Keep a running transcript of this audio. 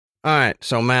All right.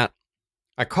 So, Matt,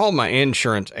 I called my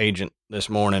insurance agent this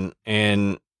morning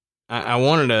and I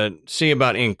wanted to see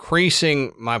about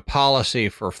increasing my policy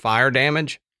for fire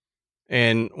damage.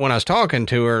 And when I was talking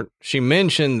to her, she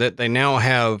mentioned that they now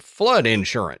have flood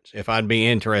insurance, if I'd be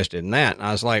interested in that. And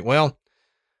I was like, well,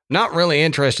 not really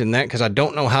interested in that because I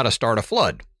don't know how to start a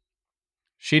flood.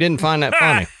 She didn't find that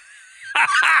funny.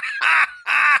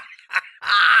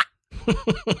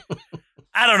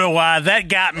 I don't know why. That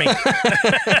got me.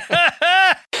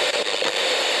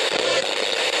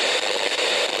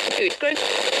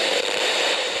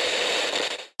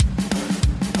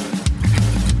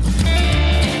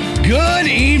 Good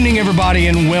evening, everybody,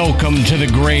 and welcome to the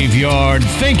Graveyard.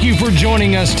 Thank you for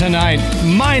joining us tonight.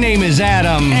 My name is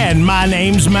Adam. And my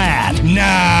name's Matt.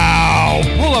 Now,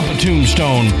 pull up a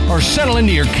tombstone or settle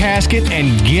into your casket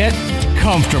and get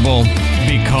comfortable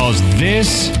because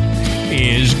this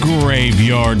is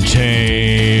Graveyard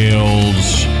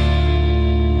Tales.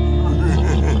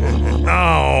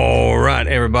 All right,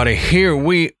 everybody, here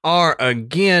we are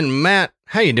again. Matt,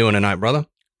 how you doing tonight, brother?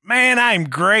 Man, I'm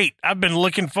great. I've been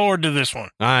looking forward to this one.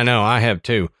 I know, I have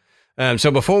too. So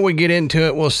before we get into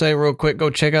it, we'll say real quick, go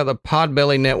check out the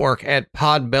Podbelly Network at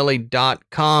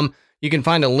podbelly.com. You can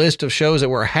find a list of shows that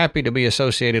we're happy to be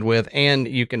associated with, and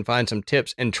you can find some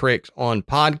tips and tricks on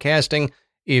podcasting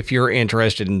if you're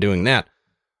interested in doing that.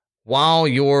 While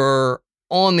you're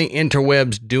on the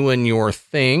interwebs doing your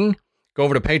thing, go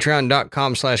over to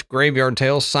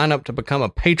patreon.com/graveyardtales, sign up to become a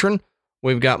patron.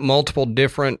 We've got multiple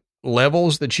different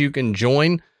levels that you can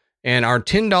join, and our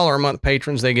 $10 a month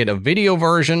patrons, they get a video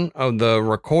version of the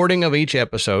recording of each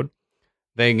episode.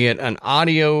 They get an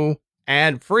audio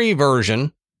ad-free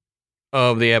version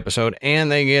of the episode,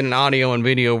 and they get an audio and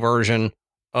video version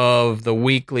of the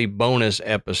weekly bonus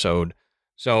episode.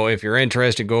 So if you're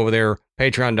interested, go over there,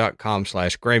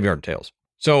 patreon.com/graveyardtales.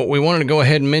 So we wanted to go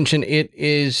ahead and mention it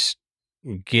is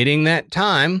getting that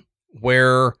time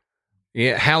where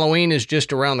Halloween is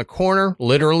just around the corner,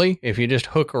 literally. If you just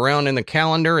hook around in the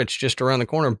calendar, it's just around the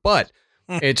corner. But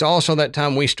it's also that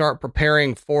time we start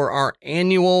preparing for our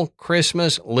annual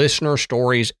Christmas Listener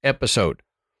Stories episode.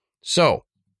 So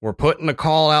we're putting the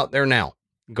call out there now.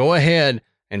 Go ahead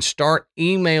and start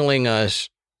emailing us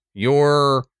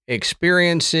your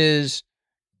experiences,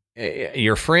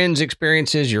 your friends'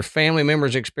 experiences, your family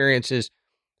members' experiences,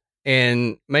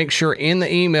 and make sure in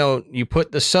the email you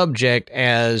put the subject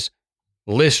as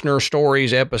Listener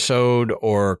Stories episode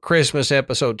or Christmas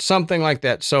episode, something like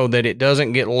that, so that it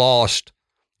doesn't get lost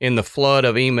in the flood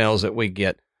of emails that we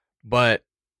get. But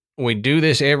we do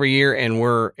this every year, and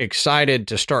we're excited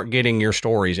to start getting your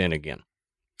stories in again.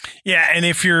 Yeah, and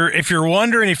if you're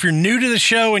wondering, if you're new to the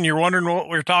show and you're wondering what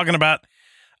we're talking about,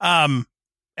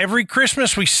 every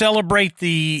Christmas we celebrate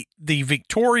the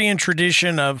Victorian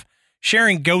tradition of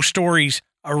sharing ghost stories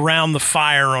around the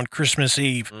fire on Christmas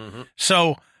Eve. Mm-hmm.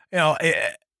 So, you know,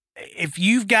 if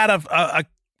you've got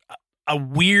a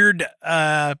weird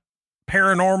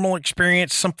paranormal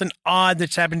experience, something odd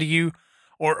that's happened to you,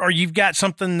 or you've got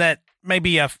something that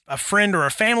maybe a friend or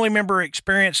a family member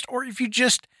experienced, or if you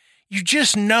just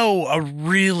know a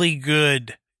really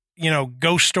good,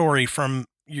 ghost story from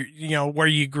where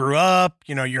you grew up,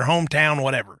 your hometown,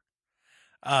 whatever.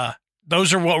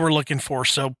 Those are what we're looking for.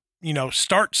 So,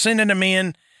 start sending them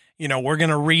in. We're going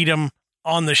to read them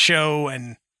on the show,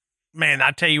 and man,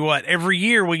 I tell you what, every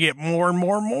year we get more and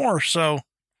more and more. So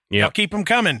I'll keep them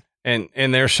coming. And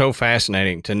they're so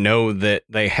fascinating to know that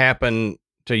they happen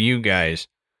to you guys.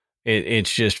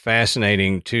 It's just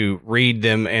fascinating to read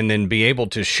them and then be able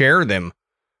to share them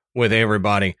with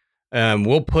everybody.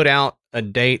 We'll put out a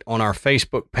date on our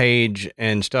Facebook page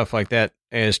and stuff like that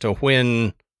as to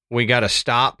when we got to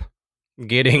stop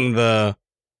getting the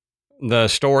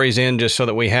stories in, just so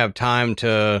that we have time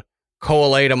to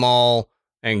collate them all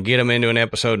and get them into an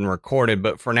episode and record it.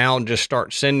 But for now, just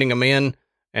start sending them in,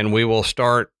 and we will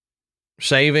start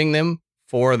saving them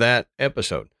for that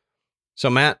episode. So,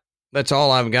 Matt, that's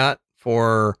all I've got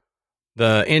for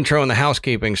the intro and the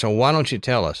housekeeping. So why don't you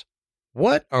tell us,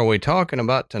 what are we talking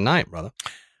about tonight, brother?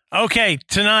 Okay,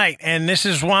 tonight, and this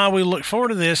is why we look forward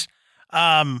to this.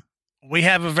 We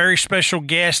have a very special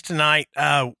guest tonight.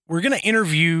 We're going to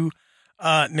interview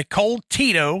Nicole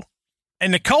Tito,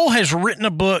 and Nicole has written a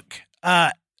book,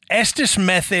 Estes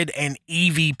Method and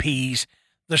EVPs,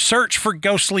 The Search for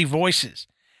Ghostly Voices.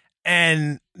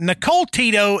 And Nicole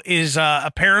Tito is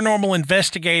a paranormal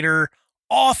investigator,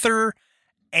 author,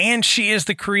 and she is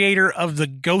the creator of the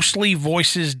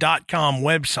ghostlyvoices.com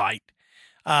website.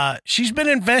 She's been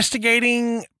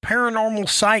investigating paranormal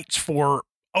sites for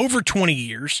over 20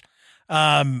 years,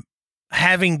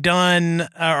 having done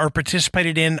or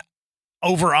participated in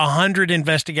over 100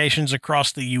 investigations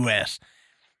across the U.S.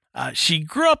 She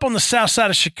grew up on the south side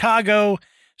of Chicago,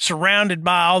 surrounded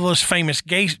by all those famous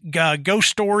ghost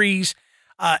stories,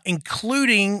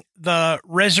 including the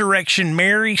Resurrection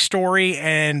Mary story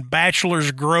and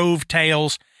Bachelor's Grove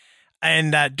tales.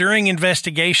 And during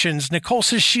investigations, Nicole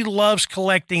says she loves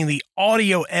collecting the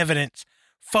audio evidence,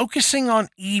 focusing on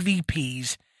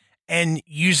EVPs and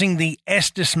using the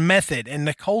Estes method. And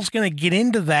Nicole's going to get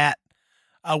into that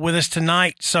with us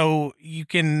tonight so you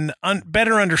can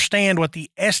better understand what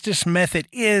the Estes method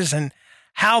is and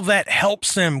how that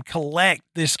helps them collect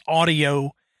this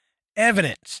audio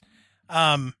evidence.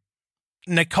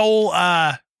 Nicole,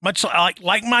 much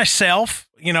like myself,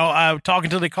 talking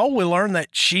to Nicole, we learned that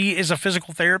she is a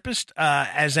physical therapist,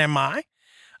 as am I.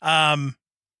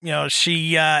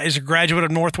 She is a graduate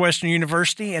of Northwestern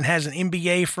University and has an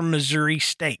MBA from Missouri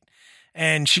State.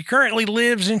 And she currently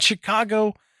lives in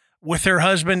Chicago with her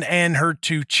husband and her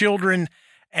 2 children.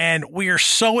 And we are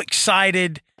so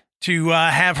excited to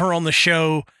have her on the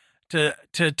show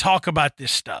to talk about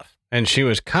this stuff. And she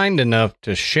was kind enough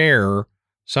to share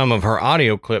some of her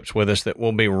audio clips with us that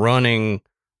will be running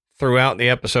throughout the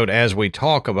episode as we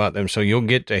talk about them. So you'll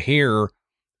get to hear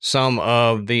some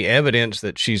of the evidence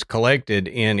that she's collected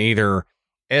in either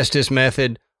Estes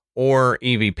method or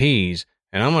EVPs.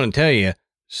 And I'm going to tell you,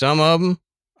 some of them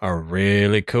are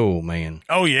really cool, man.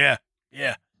 Oh, yeah.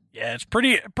 Yeah. Yeah. It's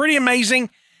pretty amazing.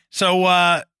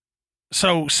 So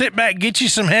sit back, get you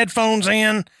some headphones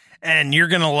in, and you're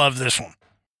going to love this one.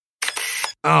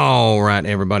 All right,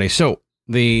 everybody. So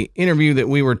the interview that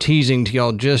we were teasing to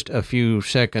y'all just a few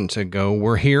seconds ago,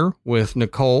 we're here with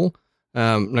Nicole.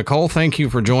 Nicole, thank you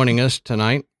for joining us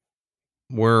tonight.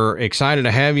 We're excited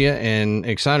to have you and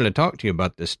excited to talk to you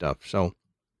about this stuff. So,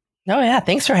 oh yeah,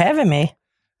 thanks for having me.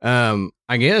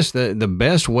 I guess the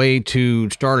best way to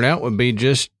start it out would be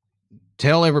just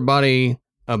tell everybody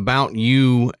about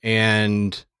you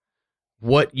and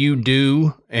what you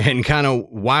do and kind of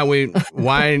why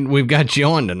we've got you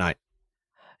on tonight.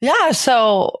 Yeah.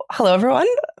 So hello, everyone.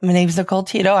 My name is Nicole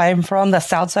Tito. I'm from the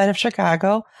south side of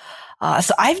Chicago.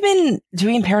 So I've been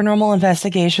doing paranormal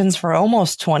investigations for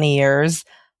almost 20 years.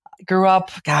 I grew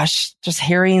up, just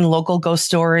hearing local ghost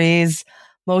stories.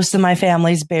 Most of my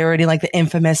family's buried in like the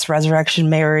infamous Resurrection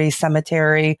Mary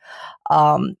Cemetery,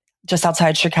 just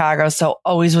outside Chicago. So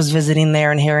always was visiting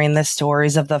there and hearing the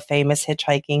stories of the famous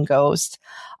hitchhiking ghost.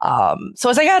 So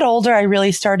as I got older, I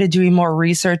really started doing more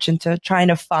research into trying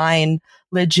to find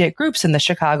legit groups in the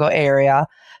Chicago area.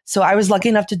 So I was lucky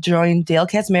enough to join Dale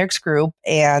Kaczmarek's group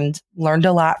and learned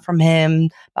a lot from him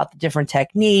about the different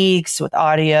techniques with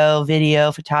audio,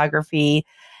 video, photography.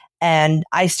 And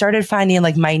I started finding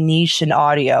like my niche in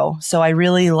audio. So I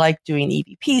really like doing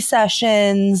EVP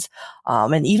sessions,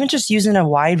 and even just using a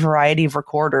wide variety of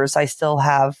recorders. I still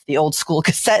have the old school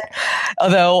cassette,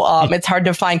 although it's hard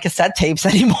to find cassette tapes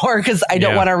anymore because I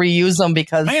don't want to reuse them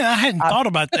because... Man, I hadn't thought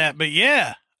about that, but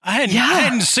yeah. I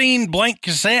hadn't seen blank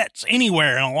cassettes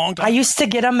anywhere in a long time. I used to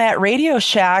get them at Radio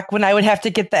Shack when I would have to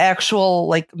get the actual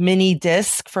like mini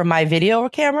disc from my video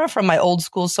camera from my old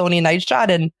school Sony Night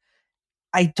Shot, and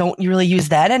I don't really use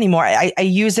that anymore. I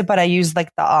use it, but I use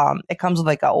like the it comes with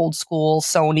like an old school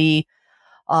Sony.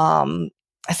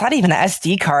 It's not even an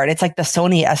SD card. It's like the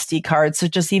Sony SD card. So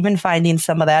just even finding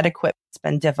some of that equipment's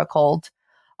been difficult.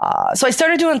 So I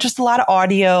started doing just a lot of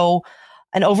audio.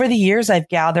 And over the years, I've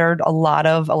gathered a lot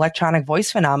of electronic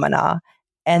voice phenomena.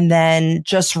 And then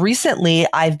just recently,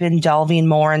 I've been delving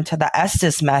more into the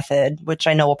Estes method, which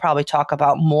I know we'll probably talk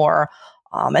about more.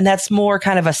 And that's more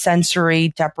kind of a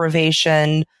sensory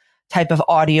deprivation type of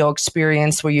audio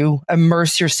experience where you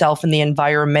immerse yourself in the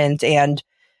environment and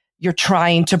you're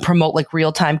trying to promote like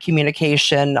real-time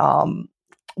communication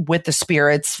with the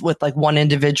spirits, with like one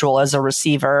individual as a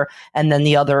receiver and then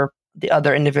the other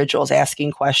individuals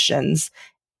asking questions.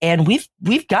 And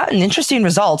we've gotten interesting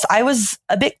results. I was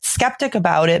a bit skeptic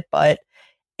about it, but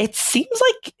it seems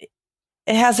like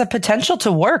it has a potential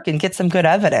to work and get some good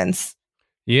evidence.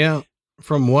 Yeah.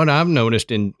 From what I've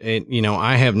noticed,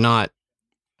 I have not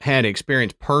had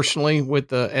experience personally with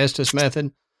the Estes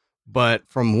method, but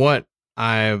from what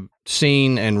I've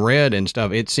seen and read and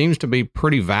stuff, it seems to be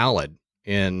pretty valid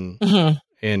in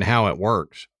how it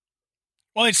works.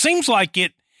 Well, it seems like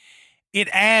it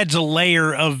adds a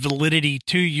layer of validity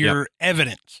to your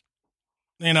evidence,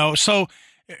 so,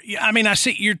 I mean, I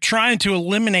see you're trying to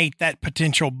eliminate that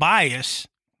potential bias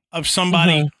of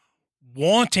somebody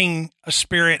wanting a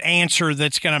spirit answer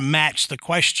that's going to match the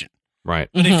question. Right.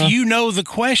 But if you know the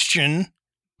question,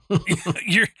 I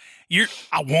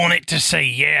want it to say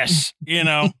yes,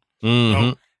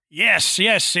 So yes,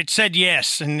 it said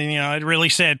yes. And, it really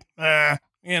said, And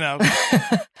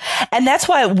that's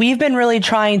why we've been really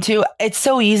trying to, it's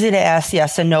so easy to ask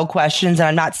yes and no questions. And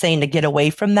I'm not saying to get away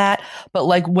from that, but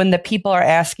like when the people are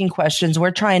asking questions,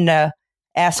 we're trying to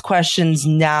ask questions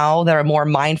now that are more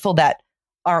mindful, that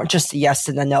aren't just a yes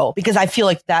and a no, because I feel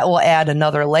like that will add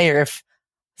another layer. If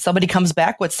somebody comes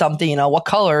back with something, what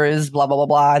color is blah, blah, blah,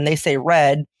 blah, and they say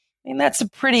red, I mean, that's a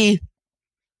pretty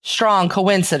strong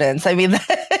coincidence. I mean,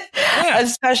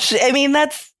 especially,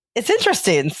 it's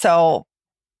interesting. So,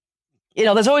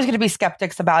 there's always going to be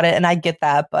skeptics about it, and I get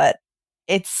that, but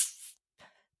it's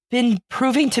been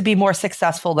proving to be more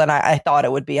successful than I thought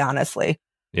it would be, honestly.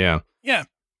 Yeah. Yeah.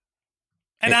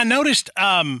 And I noticed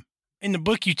in the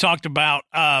book you talked about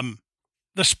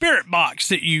the spirit box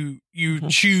that you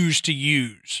choose to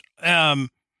use. That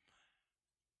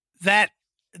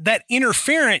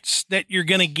interference that you're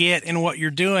going to get in what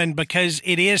you're doing, because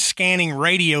it is scanning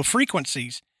radio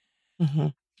frequencies. Mm-hmm.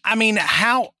 I mean,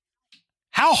 how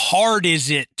hard is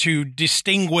it to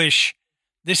distinguish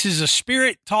this is a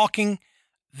spirit talking,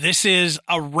 this is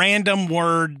a random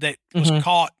word that was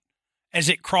caught as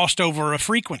it crossed over a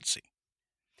frequency?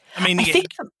 I mean,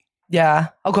 yeah.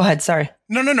 Oh, go ahead. Sorry.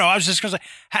 No. I was just going to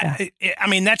say, I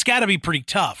mean, that's got to be pretty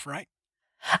tough, right?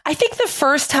 I think the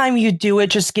first time you do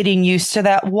it, just getting used to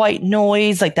that white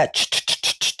noise, like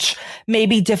that may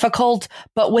be difficult.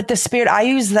 But with the spirit, I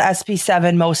use the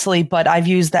SB7 mostly, but I've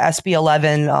used the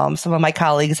SB11. Some of my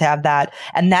colleagues have that,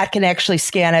 and that can actually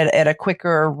scan it at a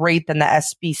quicker rate than the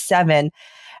SB7.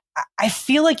 I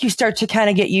feel like you start to kind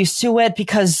of get used to it,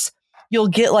 because you'll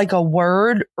get like a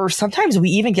word, or sometimes we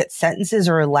even get sentences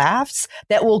or laughs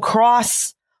that will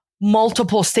cross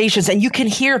multiple stations, and you can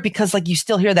hear it because like you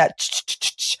still hear that,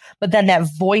 but then that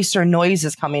voice or noise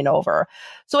is coming over.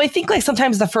 So I think like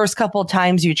sometimes the first couple of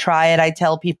times you try it, I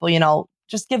tell people,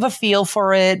 just give a feel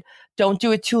for it. Don't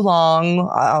do it too long.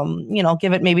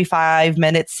 Give it maybe 5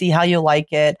 minutes, see how you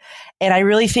like it. And I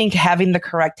really think having the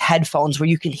correct headphones where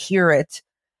you can hear it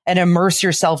and immerse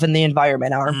yourself in the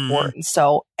environment are important.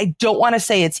 So I don't want to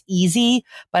say it's easy,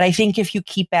 but I think if you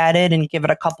keep at it and give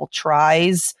it a couple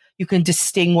tries, you can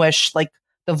distinguish like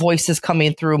the voices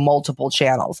coming through multiple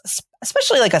channels,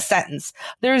 especially like a sentence.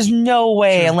 There's no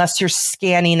way unless you're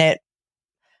scanning it.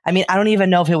 I mean, I don't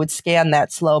even know if it would scan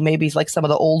that slow. Maybe it's like some of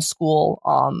the old school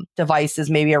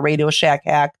devices, maybe a Radio Shack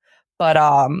hack, but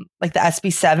like the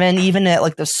SB7, even at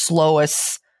like the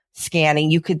slowest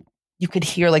scanning, you could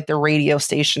hear like the radio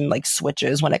station like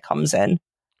switches when it comes in.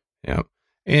 Yeah.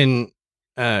 And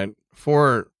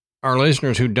for our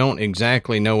listeners who don't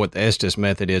exactly know what the Estes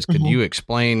method is, could you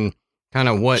explain kind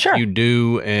of what you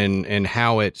do and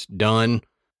how it's done?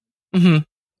 Mm-hmm.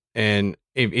 And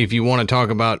if you want to talk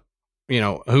about,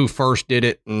 who first did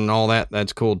it and all that,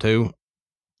 that's cool too.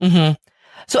 Mm-hmm.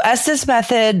 So Estes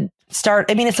method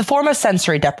it's a form of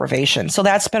sensory deprivation. So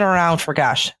that's been around for,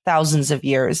 thousands of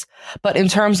years. But in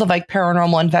terms of like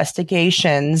paranormal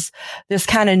investigations, this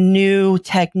kind of new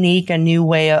technique, a new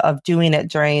way of doing it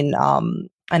during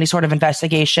any sort of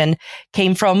investigation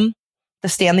came from the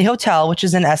Stanley Hotel, which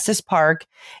is in Estes Park.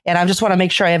 And I just want to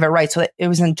make sure I have it right. So it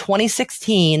was in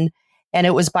 2016, and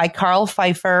it was by Carl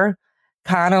Pfeiffer,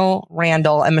 Connell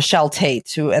Randall, and Michelle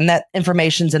Tate, and that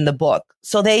information's in the book.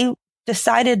 So they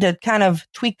decided to kind of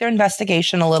tweak their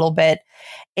investigation a little bit.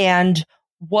 And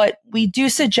what we do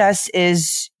suggest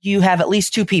is you have at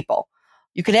least 2 people.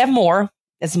 You could have more,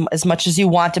 as much as you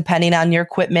want, depending on your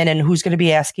equipment and who's going to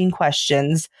be asking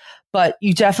questions. But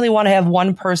you definitely want to have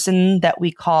one person that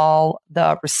we call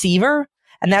the receiver,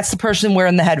 and that's the person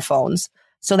wearing the headphones.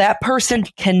 So that person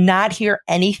cannot hear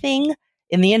anything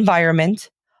in the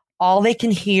environment. All they can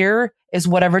hear is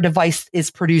whatever device is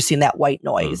producing that white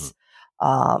noise.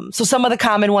 So some of the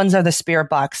common ones are the Spirit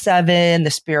Box 7,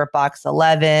 the Spirit Box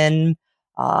 11.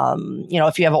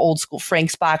 If you have an old school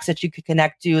Frank's box that you could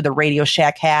connect to, the Radio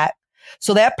Shack hat.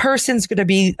 So that person's going to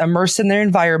be immersed in their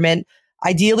environment,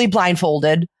 ideally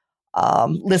blindfolded,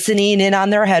 listening in on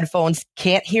their headphones,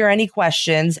 can't hear any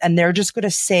questions, and they're just going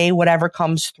to say whatever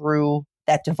comes through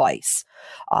that device.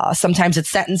 Sometimes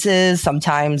it's sentences,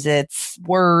 sometimes it's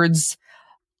words.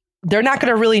 They're not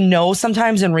going to really know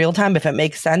sometimes in real time if it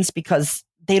makes sense, because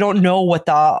they don't know what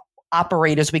the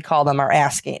operators, we call them, are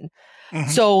asking.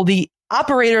 So the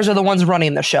operators are the ones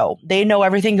running the show. They know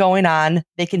everything going on.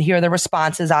 They can hear the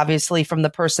responses, obviously, from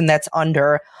the person that's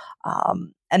under.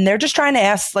 And they're just trying to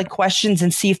ask like questions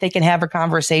and see if they can have a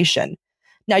conversation.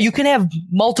 Now, you can have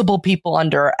multiple people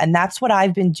under, and that's what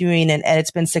I've been doing, and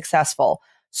it's been successful.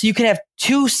 So you can have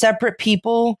 2 separate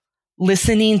people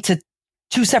listening to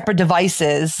 2 separate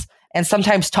devices, and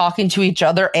sometimes talking to each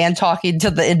other and talking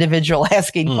to the individual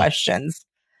asking questions.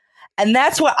 And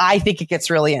that's what I think it gets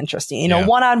really interesting. You know,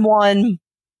 one-on-one,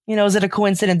 you know, is it a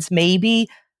coincidence? Maybe.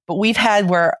 But we've had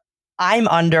where I'm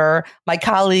under, my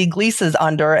colleague Lisa's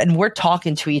under, and we're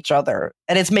talking to each other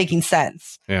and it's making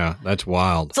sense. Yeah, that's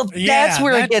wild. So that's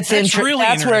where it gets interesting. Really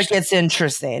that's where it gets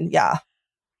interesting. Yeah.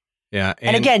 Yeah.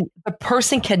 And again, the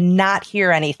person cannot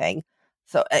hear anything.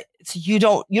 So you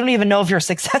don't even know if you're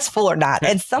successful or not.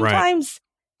 And sometimes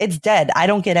it's dead. I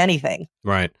don't get anything.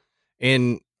 Right.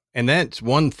 And that's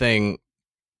one thing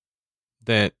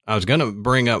that I was going to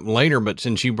bring up later, but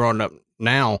since you brought it up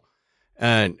now,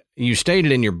 you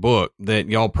stated in your book that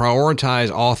y'all prioritize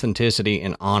authenticity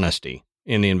and honesty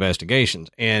in the investigations.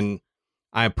 And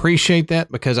I appreciate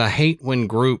that because I hate when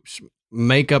groups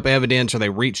make up evidence or they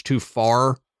reach too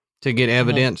far to get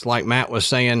evidence. Like Matt was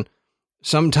saying,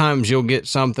 sometimes you'll get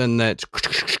something that's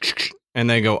and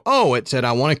they go, oh, it said,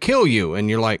 I want to kill you. And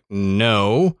you're like,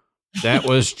 no, that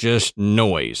was just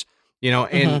noise, you know?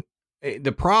 And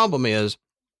the problem is,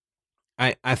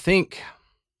 I think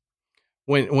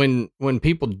when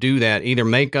people do that, either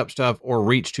make up stuff or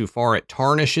reach too far, it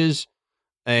tarnishes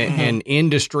an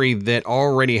industry that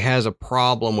already has a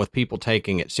problem with people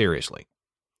taking it seriously.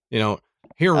 You know,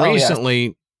 here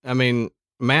recently, I mean,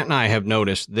 Matt and I have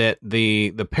noticed that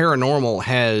the paranormal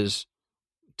has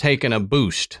taken a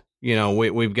boost. You know,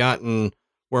 we've gotten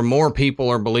where more people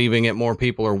are believing it, more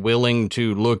people are willing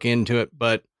to look into it.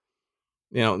 But,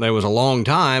 you know, there was a long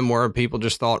time where people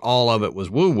just thought all of it was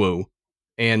woo-woo.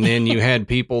 And then you had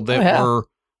people that were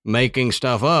making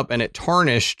stuff up, and it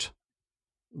tarnished,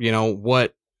 you know,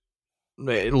 what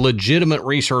legitimate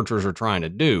researchers are trying to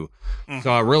do.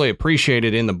 So I really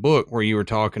appreciated in the book where you were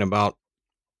talking about,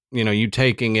 you know, you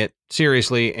taking it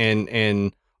seriously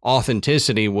and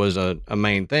authenticity was a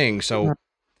main thing. So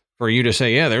for you to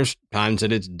say, yeah, there's times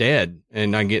that it's dead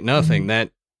and I get nothing,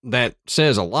 that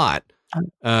says a lot.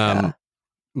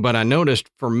 But I noticed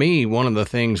for me, one of the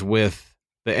things with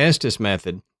the Estes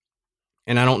method,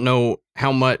 and I don't know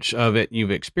how much of it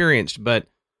you've experienced, but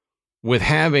with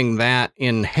having that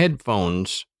in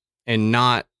headphones and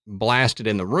not blasted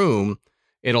in the room,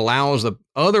 it allows the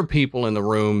other people in the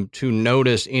room to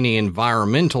notice any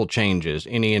environmental changes,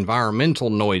 any environmental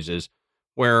noises,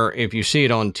 where if you see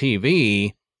it on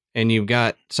TV and you've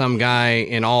got some guy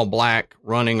in all black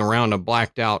running around a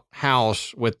blacked out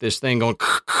house with this thing going,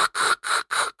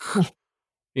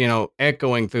 you know,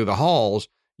 echoing through the halls,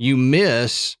 you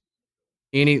miss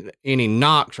any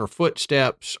knocks or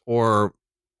footsteps or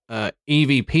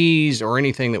EVPs or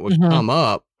anything that would come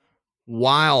up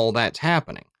while that's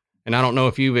happening. And I don't know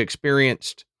if you've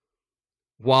experienced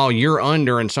while you're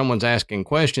under and someone's asking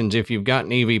questions, if you've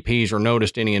gotten EVPs or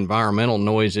noticed any environmental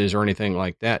noises or anything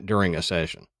like that during a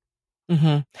session.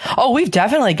 Oh, we've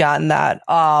definitely gotten that.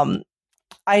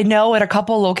 I know at a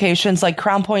couple locations like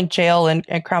Crown Point Jail in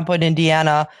Crown Point,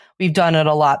 Indiana, we've done it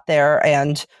a lot there.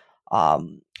 And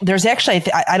there's actually,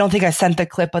 I don't think I sent the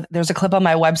clip, but there's a clip on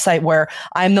my website where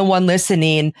I'm the one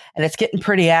listening and it's getting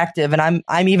pretty active. And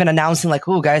I'm even announcing like,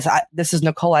 oh guys, this is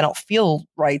Nicole. I don't feel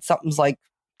right. Something's like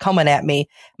coming at me.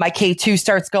 My K2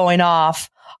 starts going off.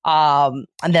 And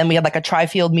then we had like a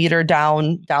tri-field meter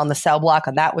down the cell block,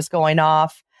 and that was going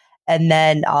off. And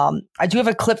then I do have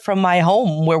a clip from my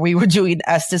home where we were doing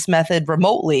Estes method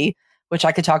remotely, which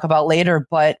I could talk about later,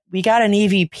 but we got an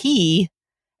EVP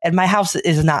and my house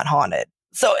is not haunted.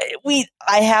 So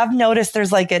I have noticed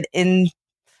there's like there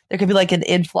could be like an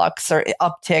influx or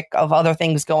uptick of other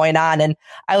things going on. And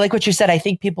I like what you said. I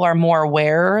think people are more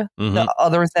aware, the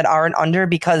others that aren't under,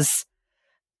 because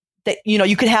you know,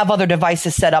 you could have other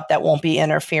devices set up that won't be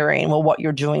interfering with what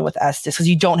you're doing with Estes, because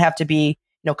you don't have to be,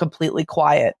 you know, completely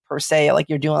quiet per se, like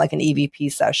you're doing like an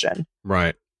EVP session.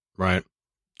 Right.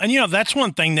 And, you know, that's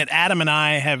one thing that Adam and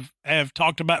I have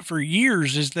talked about for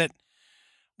years, is that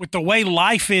with the way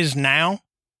life is now,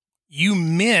 you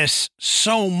miss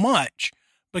so much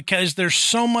because there's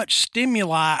so much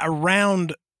stimuli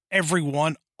around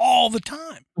everyone all the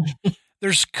time.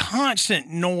 There's constant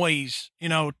noise, you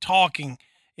know, talking,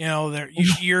 you know,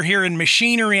 you're hearing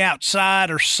machinery outside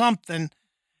or something.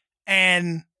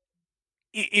 And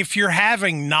if you're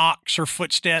having knocks or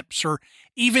footsteps or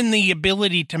even the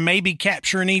ability to maybe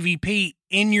capture an EVP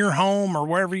in your home or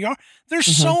wherever you are,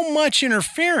 there's so much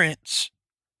interference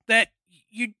that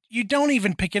you don't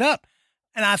even pick it up.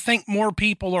 And I think more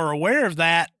people are aware of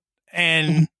that,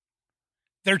 and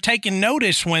they're taking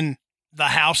notice when the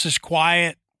house is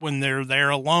quiet, when they're there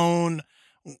alone,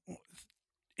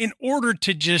 in order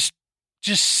to just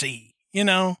see, you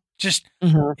know,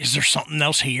 is there something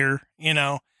else here? You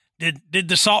know, did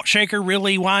the salt shaker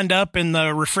really wind up in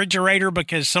the refrigerator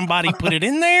because somebody put it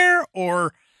in there?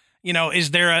 Or, you know,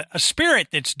 is there a spirit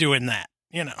that's doing that?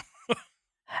 You know?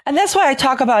 And that's why I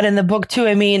talk about in the book too.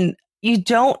 I mean, you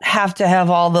don't have to have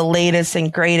all the latest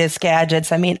and greatest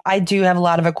gadgets. I mean, I do have a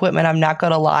lot of equipment, I'm not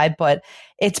going to lie, but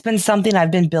it's been something I've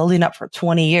been building up for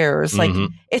 20 years. Like,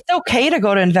 it's okay to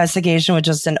go to investigation with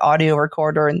just an audio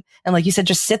recorder. And like you said,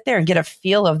 just sit there and get a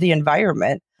feel of the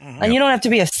environment. And you don't have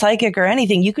to be a psychic or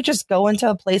anything. You could just go into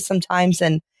a place sometimes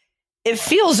and it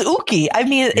feels ooky. I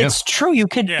mean, it's true. You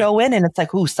could go in and it's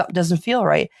like, ooh, something doesn't feel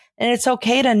right. And it's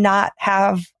okay to not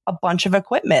have a bunch of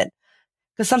equipment.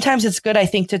 Because sometimes it's good, I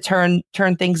think, to turn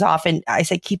things off. And I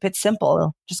say, keep it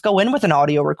simple. Just go in with an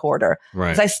audio recorder.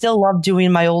 Because I still love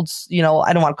doing my old, I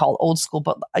don't want to call it old school,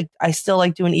 but I still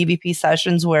like doing EVP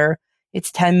sessions where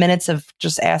it's 10 minutes of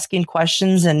just asking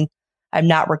questions and I'm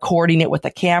not recording it with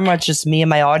a camera. It's just me and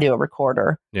my audio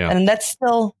recorder. Yeah. And that's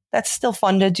still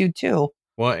fun to do too.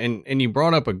 Well, and you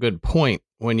brought up a good point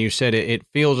when you said it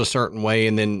feels a certain way.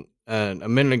 And then a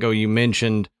minute ago, you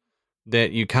mentioned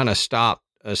that you kind of stopped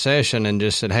a session and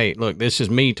just said, hey, look, this is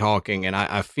me talking and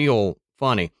I feel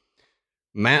funny.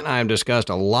 Matt and I have discussed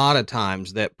a lot of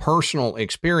times that personal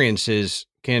experiences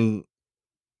can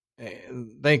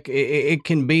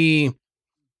be,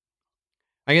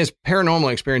 I guess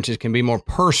paranormal experiences can be more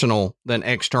personal than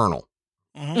external.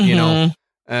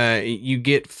 You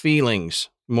get feelings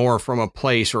more from a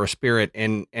place or a spirit.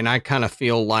 And I kind of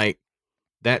feel like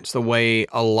that's the way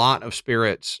a lot of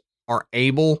spirits are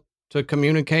able to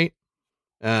communicate.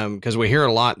 Because we hear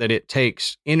a lot that it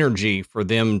takes energy for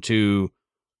them to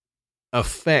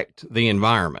affect the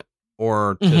environment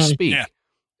or to speak.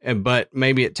 But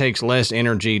maybe it takes less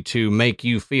energy to make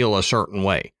you feel a certain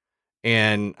way.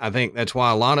 And I think that's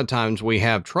why a lot of times we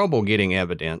have trouble getting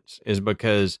evidence, is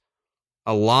because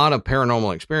a lot of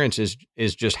paranormal experiences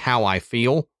is just how I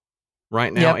feel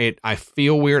right now. I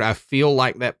feel weird. I feel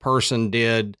like that person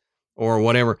did or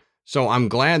whatever. So I'm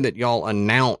glad that y'all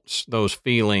announce those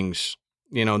feelings,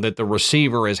 that the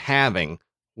receiver is having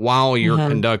while you're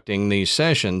conducting these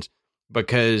sessions,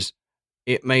 because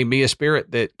it may be a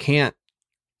spirit that can't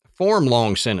form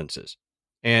long sentences.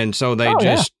 And so they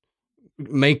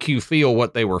make you feel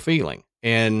what they were feeling.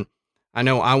 And I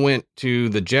know I went to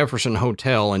the Jefferson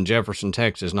Hotel in Jefferson,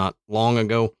 Texas, not long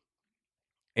ago,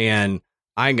 and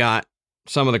I got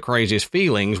some of the craziest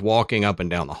feelings walking up and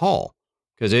down the hall,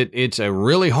 because it's a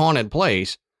really haunted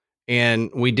place,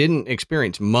 and we didn't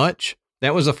experience much.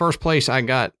 That was the first place I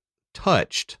got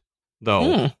touched,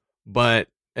 though. But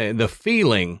the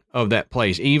feeling of that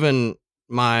place, even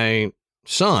my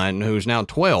son, who's now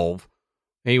 12,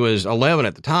 he was 11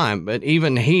 at the time, but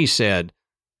even he said,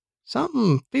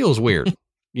 something feels weird,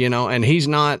 and he's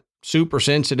not super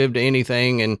sensitive to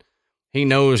anything. And he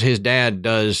knows his dad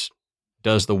does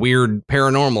the weird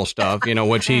paranormal stuff,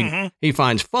 which he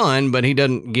finds fun, but he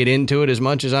doesn't get into it as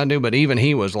much as I do. But even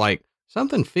he was like,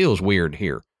 something feels weird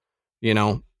here.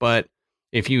 But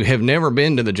if you have never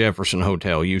been to the Jefferson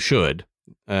Hotel, you should.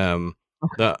 The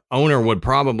owner would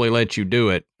probably let you do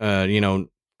it,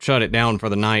 shut it down for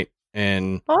the night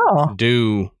and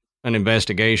do an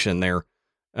investigation there.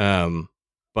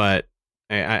 But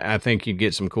I think you'd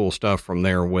get some cool stuff from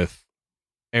there with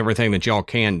everything that y'all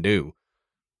can do.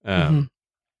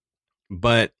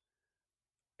 But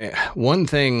one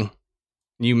thing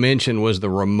you mentioned was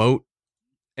the remote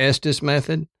Estes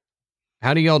method.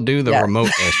 How do y'all do the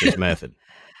remote Estes method?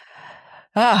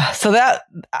 So that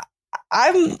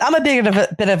I'm a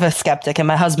bit of a skeptic, and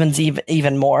my husband's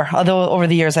even more. Although over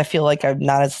the years, I feel like I'm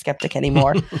not as skeptic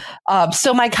anymore.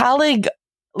 So my colleague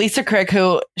Lisa Crick,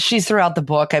 who she's throughout the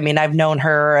book. I mean, I've known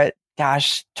her,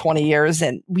 20 years,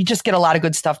 and we just get a lot of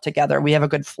good stuff together. We have a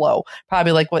good flow,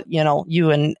 probably like what you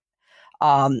and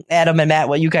Adam and Matt,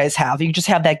 what you guys have. You just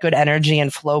have that good energy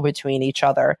and flow between each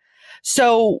other.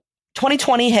 So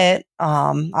 2020 hit,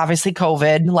 obviously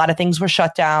COVID, a lot of things were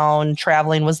shut down,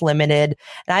 traveling was limited.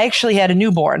 And I actually had a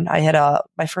newborn.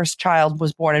 My first child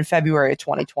was born in February of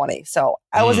 2020. So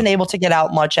I wasn't able to get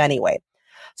out much anyway.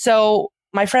 So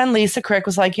my friend Lisa Crick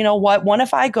was like, you know what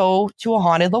if I go to a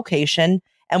haunted location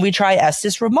and we try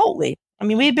Estes remotely? I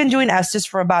mean, we've been doing Estes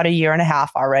for about 1.5 years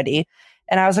already.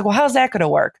 And I was like, well, how's that going to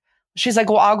work? She's like,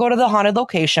 well, I'll go to the haunted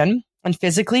location and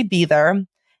physically be there,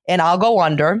 and I'll go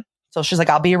under. So she's like,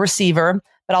 I'll be a receiver,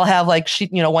 but I'll have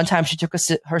one time she took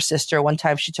her sister, one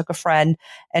time she took a friend,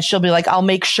 and she'll be like, I'll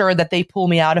make sure that they pull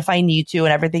me out if I need to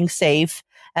and everything's safe.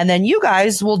 And then you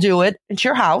guys will do it into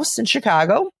your house in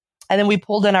Chicago. And then we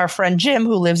pulled in our friend Jim,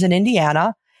 who lives in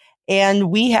Indiana. And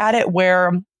we had it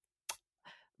where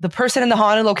the person in the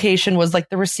haunted location was like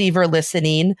the receiver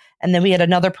listening. And then we had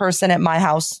another person at my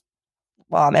house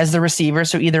as the receiver.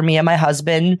 So either me and my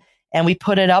husband. and we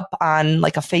put it up on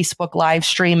like a Facebook live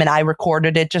stream, and I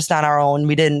recorded it just on our own.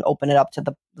 We didn't open it up to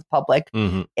the public.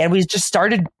 And we just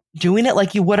started doing it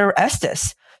like you would our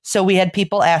Estes. So we had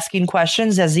people asking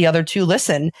questions as the other two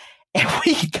listened, and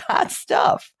we got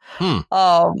stuff,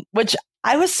 which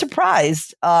I was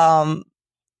surprised. I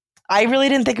really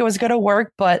didn't think it was going to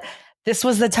work, but this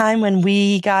was the time when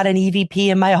we got an EVP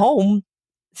in my home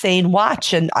saying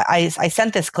watch, and I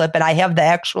sent this clip, and I have the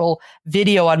actual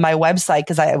video on my website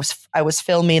because I was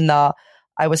filming the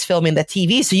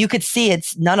TV, so you could see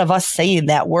it's none of us saying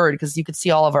that word because you could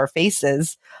see all of our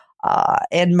faces.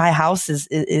 And my house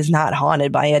is not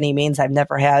haunted by any means. I've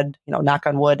never had, knock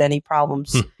on wood, any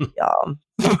problems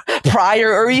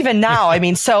prior or even now. I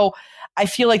mean, so I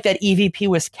feel like that EVP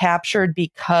was captured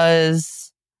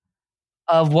because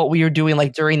of what we were doing,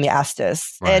 like during the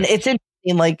Estes. Right. And it's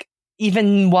interesting, like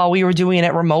even while we were doing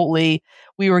it remotely,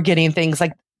 we were getting things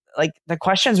like the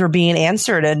questions were being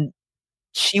answered, and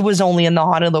she was only in the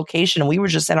haunted location and we were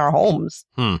just in our homes.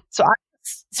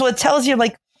 So it tells you,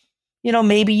 like,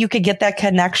 maybe you could get that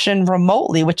connection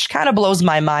remotely, which kind of blows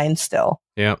my mind still.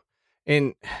 Yeah.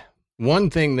 And one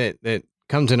thing that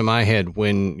comes into my head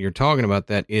when you're talking about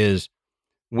that is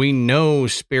we know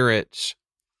spirits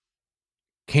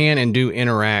can and do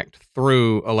interact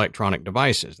through electronic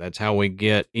devices. That's how we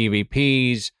get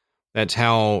EVPs. That's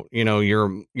how, your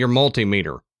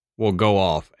multimeter will go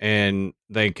off and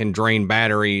they can drain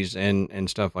batteries and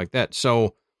stuff like that.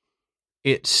 So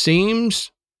it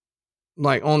seems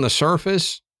like on the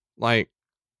surface, like,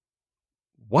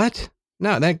 what?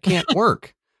 No, that can't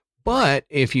work. But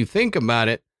if you think about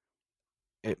it,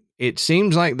 it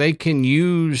seems like they can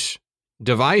use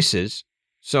devices.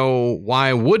 So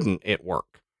why wouldn't it work?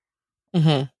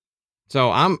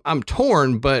 So I'm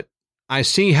torn, but I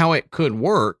see how it could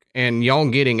work, and y'all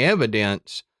getting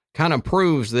evidence kind of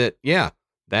proves that,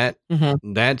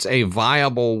 that's a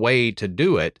viable way to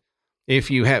do it. If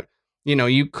you have,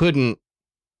 you couldn't,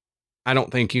 I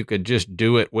don't think you could just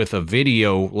do it with a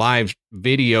live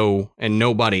video and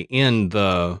nobody in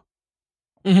the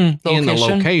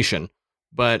location.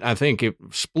 But I think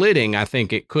splitting, I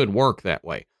think it could work that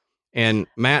way. And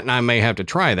Matt and I may have to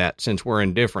try that since we're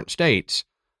in different states.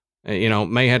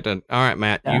 May have to, all right,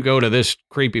 Matt, you go to this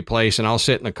creepy place and I'll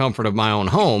sit in the comfort of my own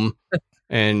home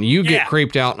and you get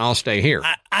creeped out and I'll stay here.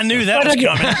 I knew that was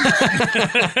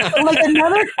coming. Like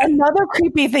another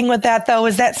creepy thing with that though,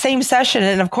 is that same session.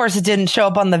 And of course it didn't show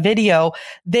up on the video.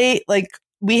 They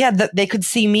could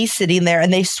see me sitting there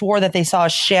and they swore that they saw a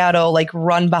shadow like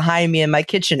run behind me in my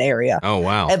kitchen area. Oh,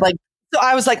 wow. And so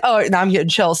I was like, oh, now I'm getting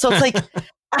chills. So it's like,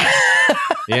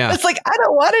 it's like, I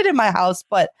don't want it in my house,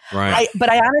 but I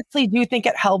honestly do think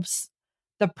it helps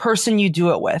the person you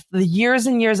do it with. The years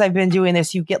and years I've been doing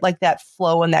this, you get like that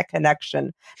flow and that connection.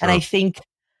 Sure. And I think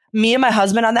me and my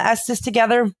husband on the Estes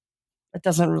together,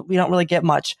 we don't really get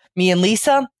much. Me and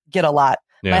Lisa get a lot.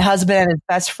 Yeah. My husband and his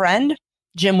best friend,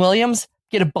 Jim Williams,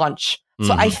 get a bunch.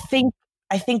 So I think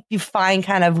you find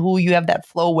kind of who you have that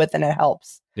flow with, and it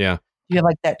helps. Yeah. You have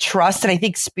like that trust, and I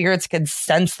think spirits can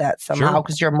sense that somehow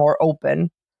because you're more open.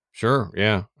 Sure.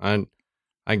 Yeah.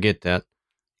 I get that.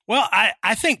 Well,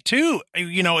 I think too,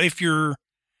 if you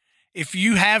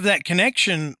have that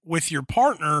connection with your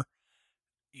partner,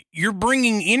 you're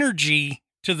bringing energy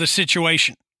to the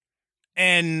situation,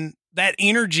 and that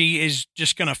energy is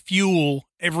just going to fuel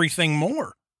everything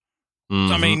more. So,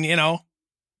 I mean,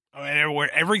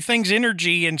 everything's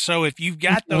energy. And so if you've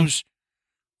got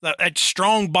that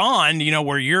strong bond,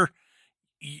 where you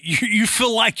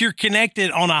feel like you're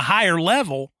connected on a higher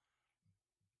level,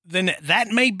 then that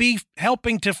may be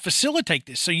helping to facilitate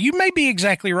this. So you may be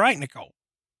exactly right, Nicole.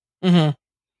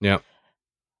 Yeah.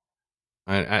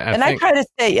 I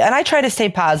try to stay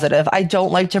positive. I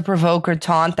don't like to provoke or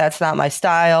taunt. That's not my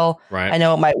style. Right. I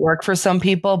know it might work for some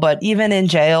people, but even in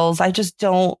jails, I just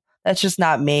don't. That's just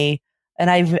not me.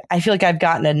 And I feel like I've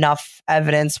gotten enough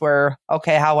evidence where,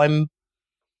 okay, how I'm,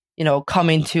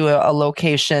 coming to a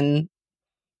location,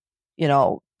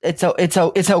 it's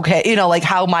okay. Like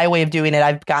how my way of doing it,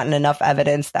 I've gotten enough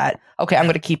evidence that, okay, I'm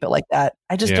going to keep it like that.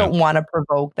 I just don't want to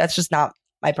provoke. That's just not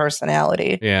my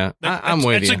personality. Yeah. I'm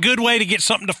with you. It's a good way to get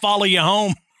something to follow you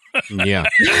home. Yeah.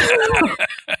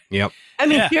 Yep. I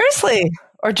mean, seriously,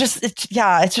 or just, it's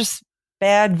just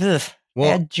bad.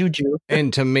 Bad juju.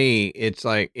 And to me, it's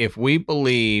like, if we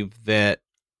believe that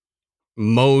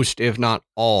most, if not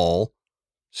all,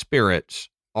 spirits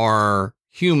are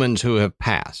humans who have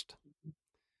passed,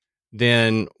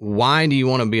 then why do you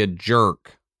want to be a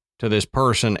jerk to this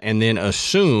person and then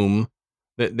assume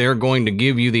that they're going to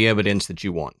give you the evidence that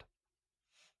you want?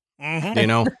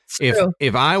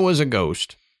 If I was a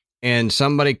ghost and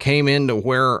somebody came into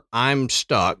where I'm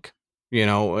stuck, you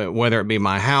know, whether it be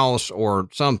my house or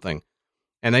something,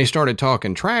 and they started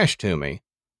talking trash to me,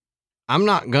 I'm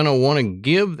not going to want to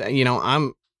give that, you know,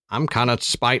 I'm kind of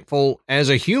spiteful as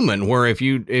a human, where if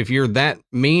you're that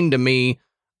mean to me,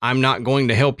 I'm not going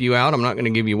to help you out. I'm not going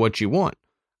to give you what you want.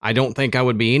 I don't think I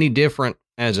would be any different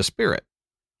as a spirit,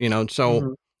 you know?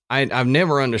 So I've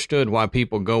never understood why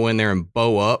people go in there and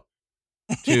bow up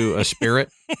to a spirit.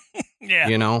 Yeah.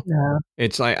 You know,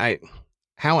 it's like,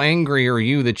 how angry are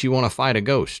you that you want to fight a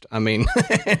ghost? I mean,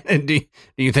 do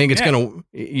you think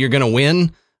you're going to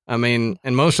win? I mean,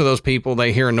 and most of those people,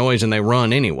 they hear a noise and they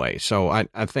run anyway. So I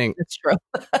think It's true.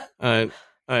 A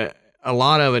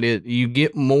lot of it is you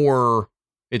get more.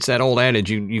 It's that old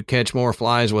adage, you catch more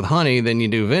flies with honey than you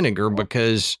do vinegar,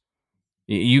 because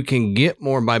you can get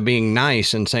more by being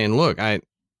nice and saying, look,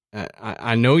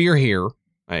 I know you're here.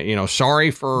 You know,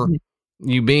 sorry for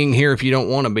you being here if you don't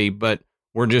want to be, but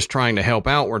we're just trying to help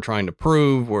out. We're trying to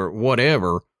prove we're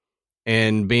whatever,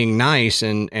 and being nice.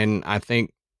 And I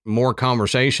think more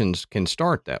conversations can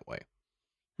start that way.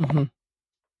 Mm-hmm.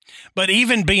 But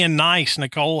even being nice,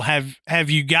 Nicole, have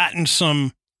you gotten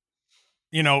some,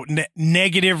 you know,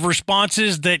 negative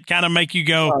responses that kind of make you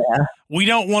go, we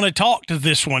don't want to talk to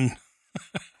this one?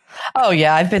 Oh,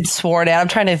 yeah. I've been sworn at. I'm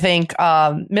trying to think.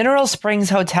 Mineral Springs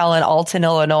Hotel in Alton,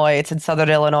 Illinois. It's in Southern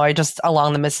Illinois, just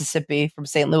along the Mississippi from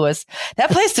St. Louis. That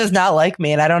place does not like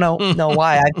me, and I don't know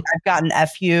why. I've gotten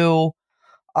FU.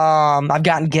 I've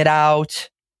gotten Get Out.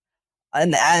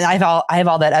 And I have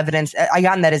all that evidence. I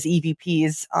gotten that as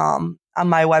EVPs on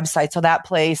my website. So that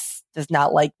place does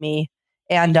not like me.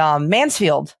 And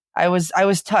Mansfield, I was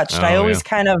touched. I always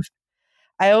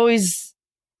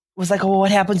was like, oh,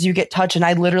 what happens? You get touched. And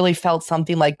I literally felt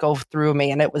something like go through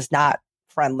me, and it was not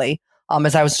friendly.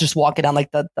 As I was just walking down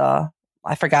like the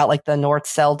I forgot, like the North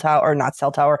Cell Tower, or not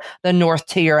Cell Tower, the North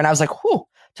Tier. And I was like, whew,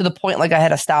 to the point like I had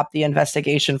to stop the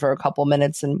investigation for a couple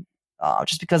minutes, and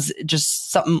just because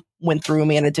something went through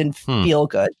me and it didn't feel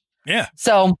good. Yeah.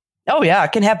 So, oh yeah,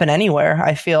 it can happen anywhere.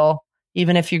 I feel,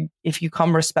 even if you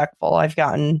come respectful, I've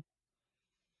gotten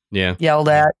yelled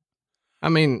at. I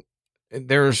mean,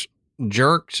 there's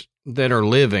jerks that are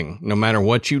living no matter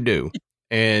what you do.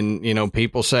 And, you know,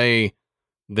 people say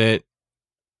that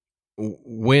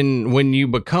when you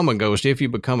become a ghost, if you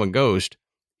become a ghost,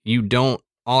 you don't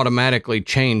automatically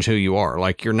change who you are.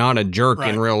 Like, you're not a jerk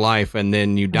in real life and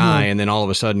then you die and then all of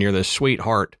a sudden you're this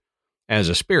sweetheart as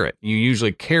a spirit. You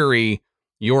usually carry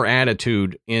your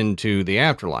attitude into the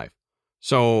afterlife.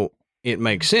 So it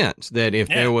makes sense that if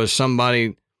there was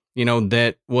somebody, you know,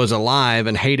 that was alive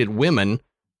and hated women,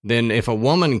 then if a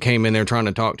woman came in there trying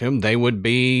to talk to him, they would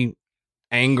be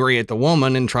angry at the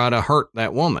woman and try to hurt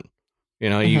that woman. You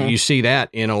know, you see that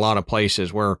in a lot of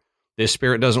places where this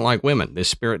spirit doesn't like women. This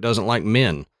spirit doesn't like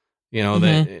men, you know,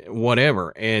 that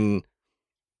whatever. And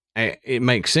it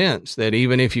makes sense that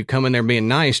even if you come in there being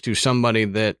nice to somebody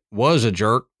that was a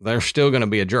jerk, they're still going to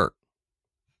be a jerk.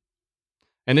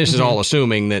 And this is all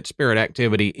assuming that spirit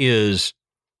activity is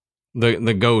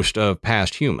the ghost of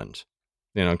past humans,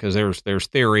 you know, because there's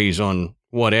theories on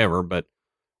whatever, but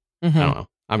I don't know.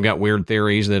 I've got weird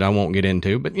theories that I won't get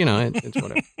into, but you know, it's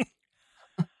whatever.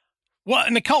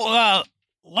 Well, Nicole,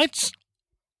 let's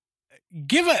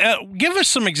give us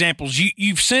some examples.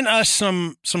 You've sent us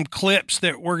some clips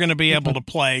that we're going to be able to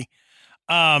play.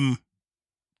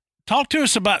 Talk to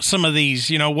us about some of these.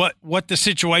 You know, what the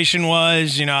situation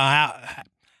was. You know,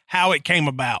 how it came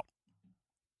about.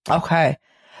 Okay.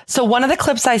 So one of the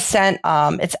clips I sent,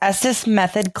 it's Estes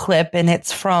Method clip, and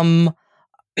it's from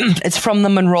the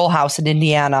Monroe House in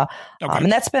Indiana,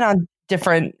 and that's been on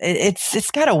different.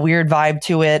 It's got a weird vibe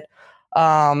to it.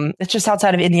 It's just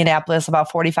outside of Indianapolis,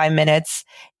 about 45 minutes.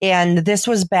 And this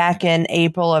was back in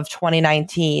April of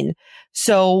 2019.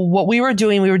 So what we were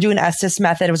doing Estes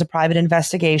Method. It was a private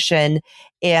investigation.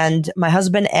 And my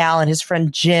husband, Al, and his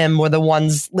friend, Jim, were the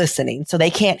ones listening. So they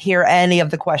can't hear any of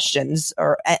the questions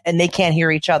and they can't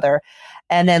hear each other.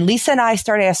 And then Lisa and I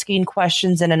started asking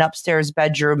questions in an upstairs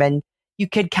bedroom, and you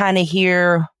could kind of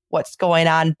hear what's going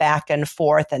on back and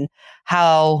forth and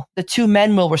how the two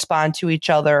men will respond to each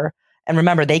other. And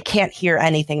remember, they can't hear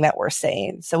anything that we're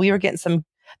saying. So we were getting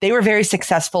they were very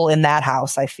successful in that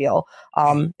house, I feel.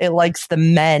 It likes the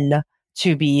men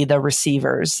to be the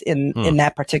receivers in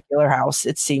that particular house,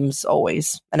 it seems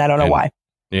always. And I don't know why.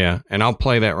 Yeah. And I'll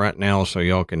play that right now so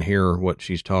y'all can hear what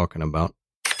she's talking about.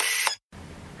 Can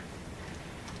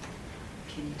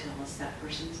you tell us that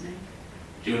person's name?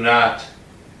 Do not.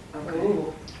 Okay.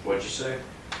 Ooh. What'd you say?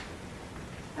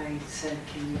 I said,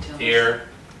 can you tell Here. us?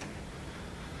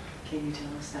 Can you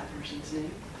tell us that person's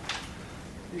name?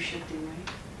 You're shifting, right?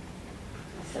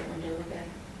 What's that window look at?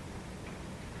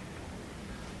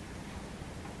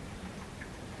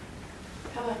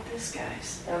 How about this,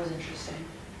 guys? That was interesting.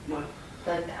 What?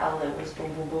 Like how it was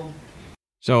boom, boom, boom.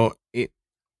 So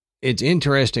it's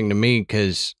interesting to me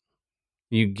because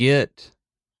you do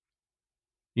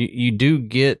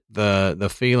get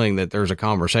the feeling that there's a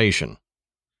conversation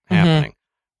happening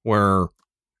where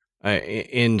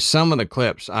in some of the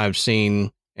clips I've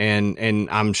seen, and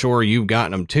I'm sure you've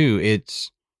gotten them too,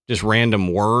 it's just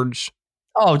random words.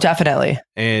 Oh, definitely.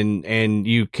 And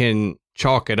you can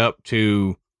chalk it up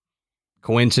to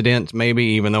coincidence, maybe,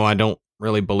 even though I don't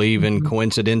really believe in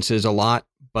coincidences a lot,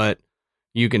 but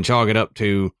you can chalk it up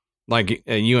to, like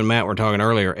you and Matt were talking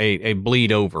earlier, a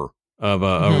bleed over of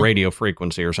a radio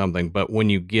frequency or something. But when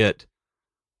you get,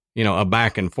 a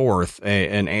back and forth,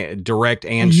 a direct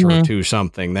answer to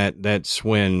something, that's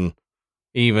when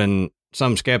even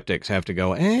some skeptics have to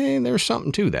go, there's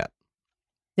something to that.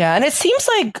 Yeah. And it seems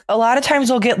like a lot of times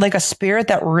we'll get like a spirit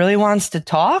that really wants to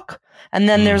talk. And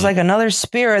then there's like another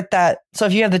spirit so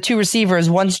if you have the two receivers,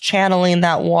 one's channeling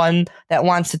that one that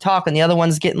wants to talk and the other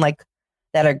one's getting like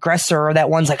that aggressor, or that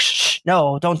one's like, shh,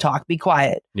 no, don't talk, be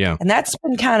quiet. Yeah. And that's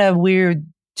been kind of weird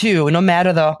too. No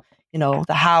matter the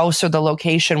house or the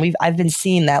location, I've been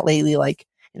seeing that lately, like,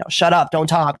 shut up, don't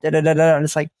talk, da, da, da, da. And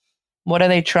it's like, what are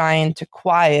they trying to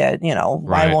quiet?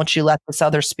 Why won't you let this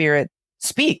other spirit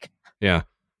speak? Yeah.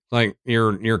 Like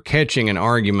you're catching an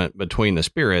argument between the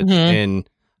spirits. And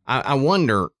I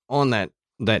wonder, on that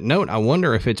note, I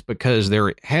wonder if it's because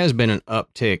there has been an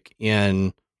uptick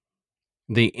in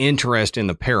the interest in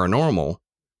the paranormal.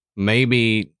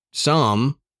 Maybe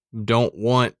some don't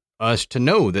want us to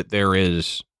know that there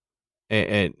is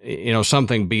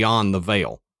something beyond the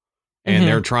veil, and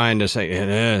they're trying to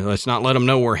say, let's not let them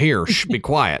know we're here. Shh, be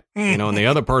quiet. And the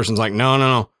other person's like,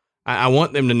 no. I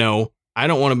want them to know I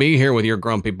don't want to be here with your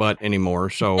grumpy butt anymore.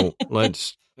 So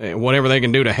let's, whatever they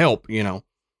can do to help, I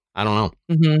don't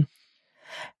know.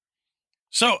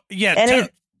 So yeah,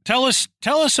 tell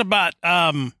us about,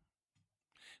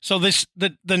 so the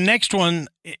next one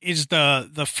is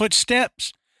the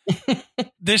footsteps.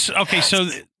 So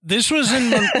this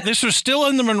was still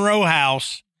in the Monroe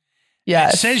house.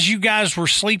 Yes. It says you guys were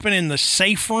sleeping in the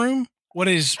safe room. What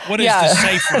is the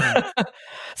safe room?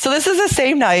 So this is the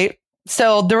same night.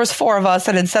 So there was 4 of us,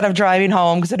 and instead of driving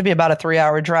home, because it'd be about a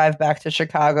 3-hour drive back to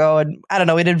Chicago, and I don't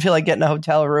know, we didn't feel like getting a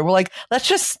hotel room. We're like, let's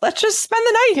just spend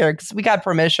the night here, because we got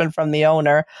permission from the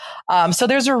owner. So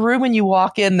there's a room when you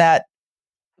walk in that,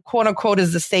 quote unquote,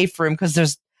 is the safe room, because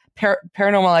there's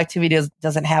paranormal activity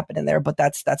doesn't happen in there, but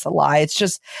that's a lie.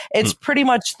 It's pretty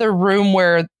much the room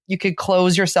where you could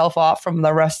close yourself off from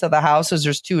the rest of the house.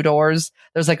 There's 2 doors.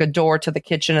 There's like a door to the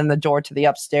kitchen and the door to the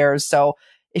upstairs. So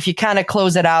if you kind of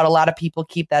close it out, a lot of people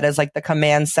keep that as like the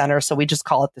command center. So we just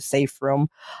call it the safe room.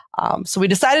 So we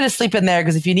decided to sleep in there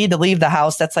because if you need to leave the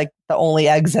house, that's like the only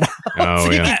exit out. Oh,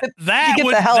 so yeah. That would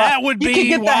be why it would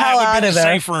be the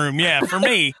safe room. Yeah, for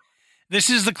me, this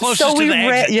is the closest to the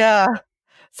exit. Yeah.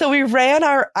 So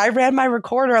I ran my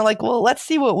recorder. I'm like, well, let's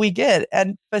see what we get.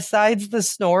 And besides the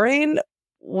snoring,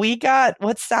 we got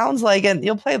what sounds like, and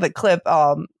you'll play the clip.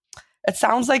 It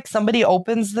sounds like somebody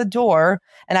opens the door,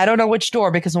 and I don't know which door,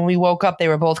 because when we woke up, they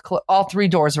were both all 3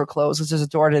 doors were closed, because there's a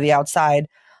door to the outside.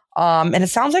 And it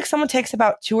sounds like someone takes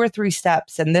about 2 or 3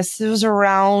 steps, and this was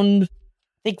around, I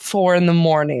think, 4 a.m.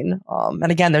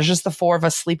 And again, there's just the 4 of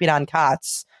us sleeping on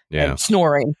cots and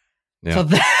snoring. Yeah. So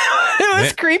it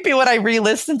was creepy when I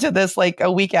re-listened to this like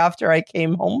a week after I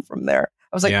came home from there.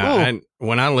 I was like, ooh. And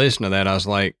when I listened to that, I was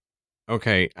like,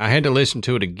 okay, I had to listen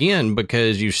to it again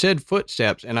because you said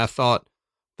footsteps, and I thought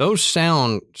those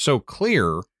sound so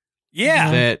clear.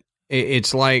 Yeah. That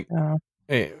it's like,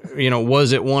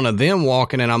 was it one of them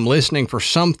walking, and I'm listening for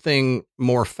something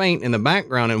more faint in the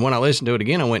background. And when I listened to it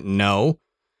again, I went, no,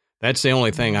 that's the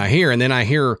only thing I hear. And then I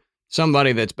hear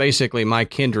somebody that's basically my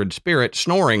kindred spirit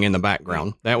snoring in the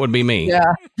background. That would be me.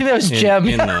 Yeah. That was Jim.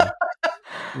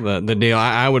 The deal,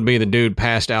 I would be the dude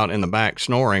passed out in the back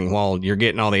snoring while you're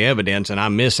getting all the evidence, and I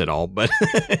miss it all. But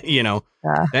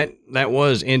that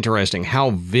was interesting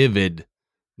how vivid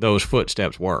those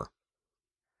footsteps were.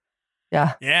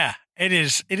 Yeah. Yeah. It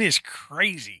is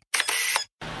crazy.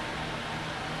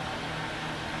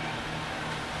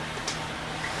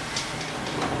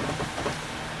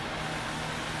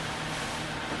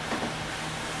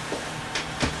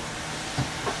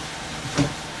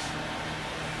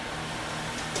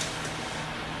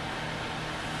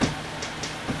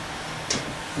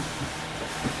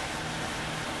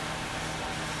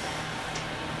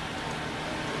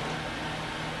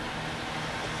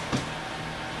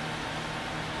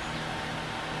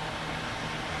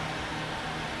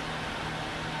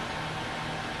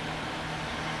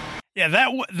 Yeah,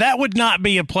 that would not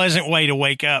be a pleasant way to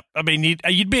wake up. I mean,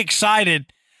 you'd be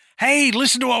excited. Hey,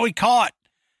 listen to what we caught.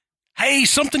 Hey,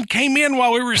 something came in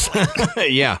while we were sleeping.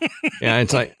 Yeah.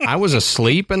 It's like, I was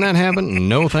asleep and that happened.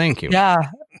 No, thank you.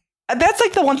 Yeah. That's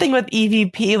like the one thing with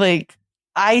EVP. Like,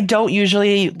 I don't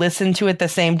usually listen to it the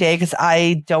same day because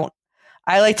I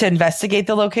like to investigate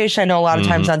the location. I know a lot of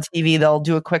times on TV, they'll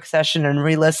do a quick session and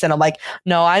re-listen. I'm like,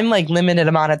 no, I'm like limited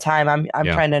amount of time. I'm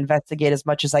trying to investigate as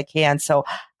much as I can. So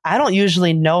I don't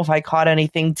usually know if I caught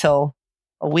anything till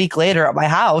a week later at my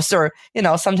house, or,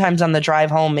 sometimes on the drive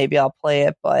home, maybe I'll play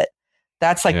it, but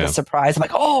that's like the surprise. I'm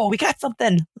like, oh, we got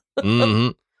something.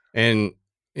 And,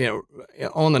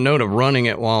 on the note of running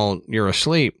it while you're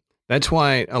asleep, that's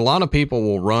why a lot of people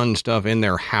will run stuff in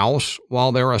their house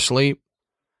while they're asleep.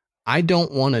 I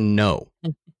don't want to know.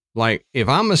 Like, if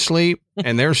I'm asleep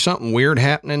and there's something weird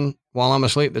happening while I'm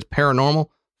asleep that's paranormal,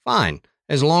 fine,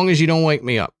 as long as you don't wake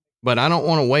me up. But I don't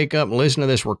want to wake up and listen to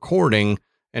this recording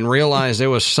and realize there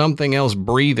was something else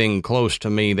breathing close to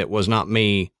me that was not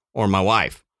me or my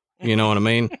wife. You know what I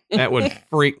mean? That would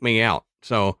freak me out.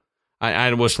 So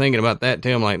I was thinking about that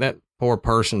too. I'm like, that poor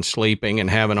person sleeping and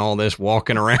having all this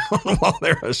walking around while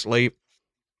they're asleep.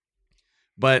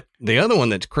 But the other one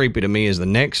that's creepy to me is the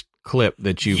next clip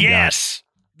that you've got. Yes.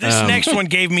 This next one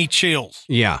gave me chills.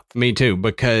 Yeah, me too,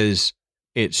 because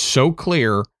it's so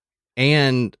clear,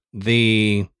 and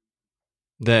I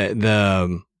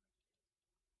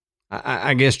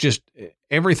guess just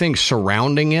everything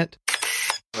surrounding it.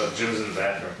 Jim's in the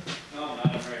bathroom. No, not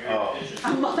right here. Oh.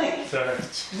 I'm like, Sorry.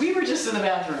 we were just in the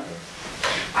bathroom.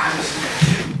 I was in the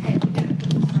Hey, we gotta put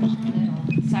this right in the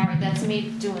middle. Sorry, that's me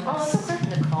doing this. Oh, that's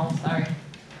okay. Nicole, sorry.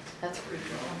 That's pretty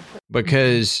cool.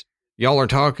 Because y'all are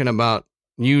talking about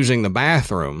using the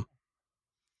bathroom,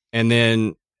 and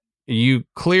then you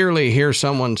clearly hear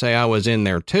someone say, I was in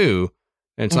there too.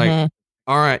 And it's like,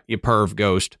 all right, you perv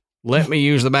ghost, let me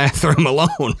use the bathroom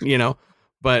alone,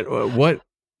 But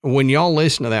when y'all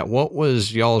listen to that, what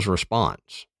was y'all's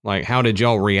response? Like, how did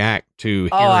y'all react to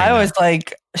hearing I was that?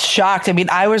 like shocked. I mean,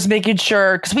 I was making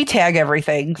sure, because we tag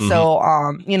everything. So,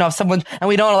 if someone, and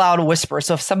we don't allow to whisper.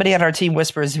 So if somebody on our team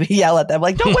whispers, we yell at them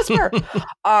like, don't whisper.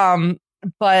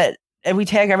 And we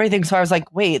tag everything. So I was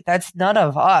like, wait, that's none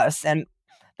of us. And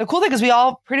the cool thing is we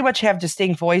all pretty much have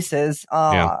distinct voices.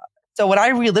 So when I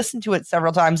re-listened to it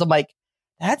several times, I'm like,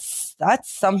 that's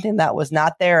something that was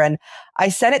not there. And I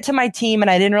sent it to my team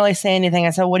and I didn't really say anything. I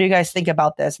said, what do you guys think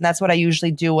about this? And that's what I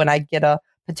usually do when I get a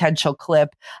potential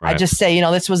clip. Right. I just say,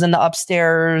 this was in the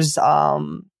upstairs,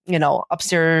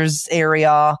 upstairs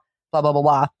area, blah, blah, blah,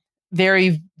 blah.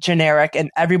 Very generic. And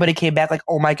everybody came back like,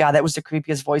 oh my God, that was the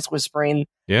creepiest voice whispering.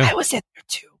 Yeah. I was in there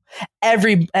too.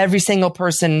 Every single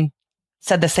person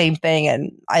said the same thing.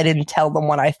 And I didn't tell them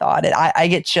what I thought. And I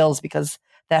get chills because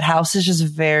that house is just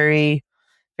very,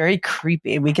 very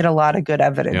creepy. We get a lot of good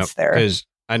evidence there. Because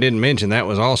I didn't mention that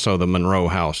was also the Monroe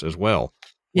house as well.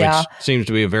 Which seems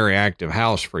to be a very active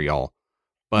house for y'all.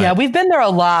 But yeah, we've been there a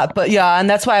lot, but and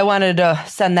that's why I wanted to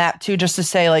send that too, just to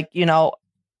say, like,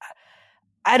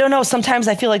 I don't know. Sometimes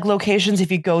I feel like locations,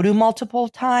 if you go to multiple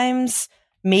times,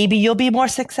 maybe you'll be more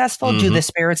successful. Do the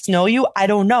spirits know you? I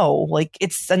don't know. Like,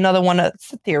 it's another one.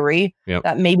 It's a theory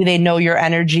that maybe they know your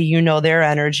energy, you know their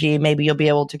energy. Maybe you'll be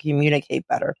able to communicate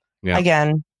better. Yep.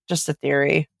 Again, just a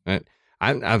theory.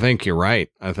 I think you're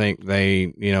right. I think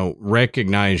they,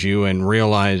 recognize you and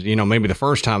realize, maybe the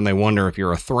first time they wonder if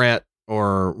you're a threat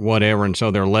or whatever. And so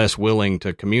they're less willing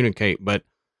to communicate. But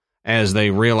as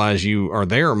they realize you are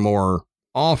there more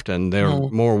often, they're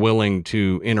more willing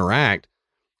to interact,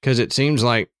 because it seems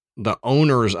like the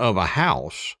owners of a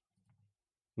house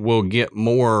will get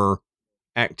more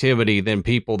activity than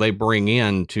people they bring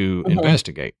in to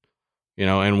investigate,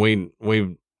 and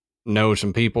we know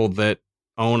some people that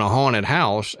own a haunted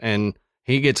house, and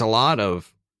he gets a lot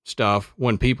of stuff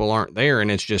when people aren't there and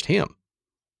it's just him.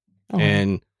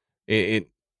 And I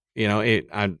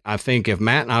think if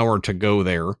Matt and I were to go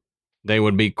there, they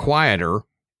would be quieter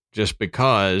just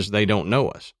because they don't know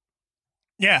us.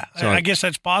 Yeah, so I guess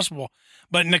that's possible.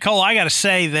 But Nicole, I got to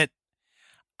say that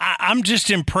I'm just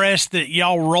impressed that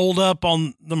y'all rolled up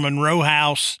on the Monroe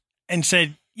house and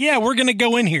said, yeah, we're going to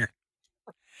go in here.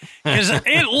 Because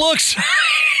it looks,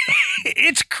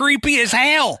 it's creepy as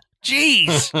hell.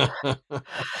 Jeez.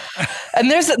 And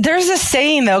there's a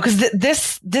saying though,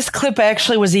 because this clip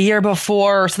actually was a year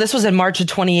before. So this was in March of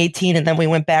 2018, and then we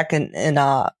went back in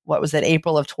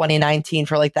April of 2019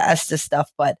 for like the Estes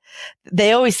stuff. But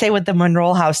they always say with the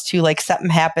Monroe house too, like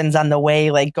something happens on the way,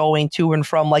 like going to and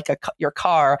from like your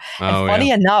car. And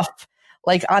funny enough,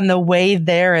 like on the way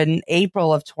there in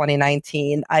April of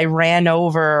 2019, I ran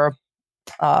over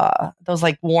those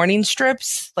like warning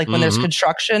strips, like when there's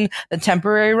construction, the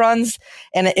temporary runs,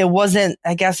 and it wasn't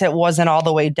all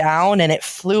the way down, and it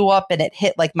flew up and it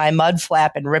hit like my mud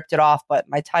flap and ripped it off, but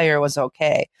my tire was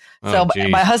okay. So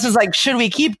my husband's like, should we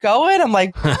keep going? I'm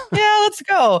like, yeah, let's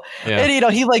go. Yeah.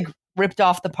 And he like ripped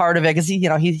off the part of it because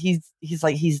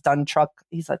he's done truck.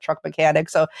 He's a truck mechanic.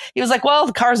 So he was like, well,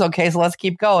 the car's okay. So let's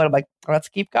keep going. I'm like, let's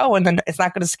keep going. And it's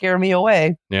not going to scare me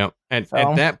away. Yeah. At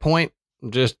that point,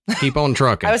 just keep on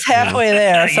trucking. I was halfway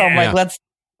there. So I'm like,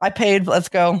 I paid. Let's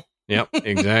go. Yep,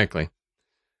 exactly.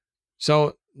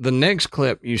 So the next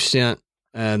clip you sent,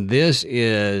 this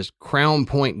is Crown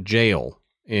Point Jail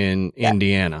in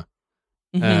Indiana.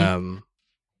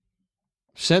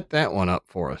 Set that one up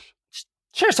for us.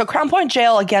 Sure. So Crown Point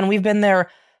Jail, again, we've been there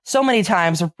so many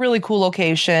times. A really cool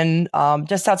location,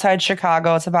 just outside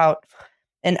Chicago. It's about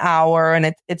an hour,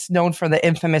 and it's known for the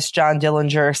infamous John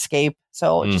Dillinger escape.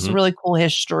 So just a really cool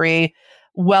history,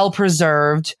 well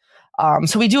preserved.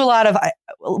 So we do a lot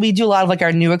of like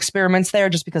our new experiments there,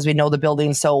 just because we know the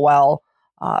building so well.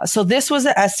 So this was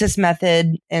the Estes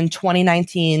method in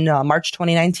 2019, March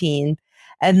 2019.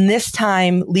 And this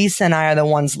time, Lisa and I are the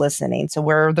ones listening. So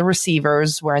we're the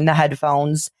receivers, we're in the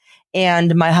headphones,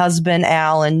 and my husband,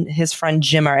 Al, and his friend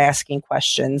Jim are asking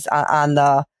questions on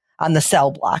the cell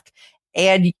block.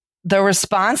 And the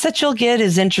response that you'll get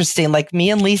is interesting. Like, me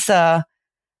and Lisa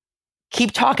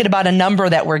keep talking about a number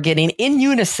that we're getting in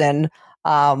unison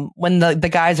when the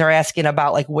guys are asking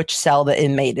about like which cell the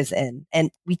inmate is in.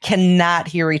 And we cannot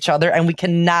hear each other, and we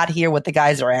cannot hear what the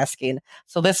guys are asking.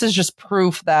 So this is just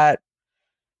proof that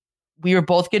we were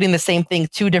both getting the same thing,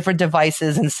 two different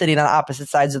devices, and sitting on opposite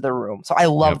sides of the room. So I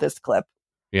love this clip.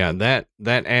 Yeah, that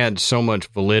adds so much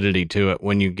validity to it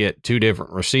when you get two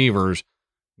different receivers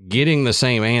getting the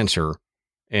same answer.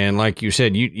 And like you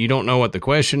said, you don't know what the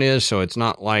question is, so it's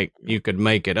not like you could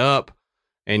make it up,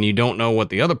 and you don't know what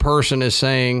the other person is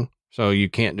saying, so you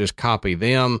can't just copy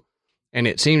them. And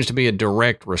it seems to be a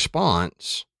direct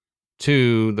response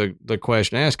to the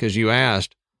question asked, because you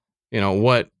asked,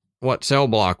 what cell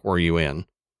block were you in?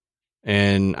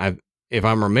 And if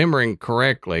I'm remembering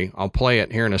correctly, I'll play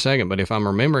it here in a second, but if I'm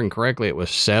remembering correctly, it was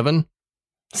 7.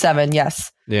 7,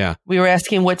 yes. Yeah. We were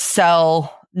asking which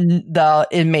cell the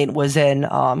inmate was in,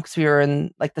 because we were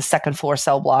in like the second floor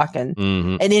cell block, and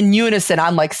in unison,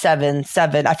 I'm like 7.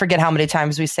 I forget how many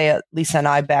times we say it, Lisa and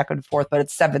I, back and forth, but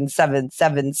it's 7, 7,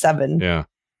 7, 7. Yeah.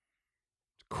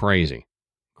 Crazy.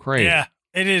 Yeah,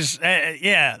 it is.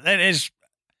 That is.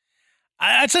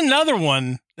 That's another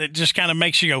one that just kind of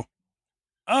makes you go,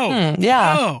 oh,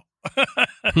 yeah.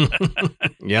 Oh.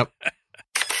 Yep.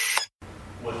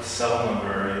 What cell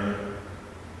number are you in?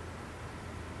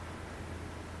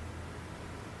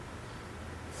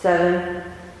 7.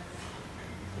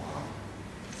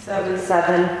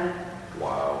 7.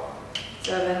 Wow.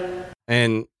 7.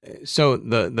 And so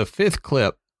the fifth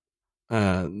clip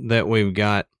that we've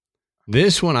got,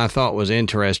 this one I thought was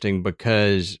interesting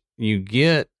because you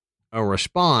get a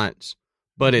response,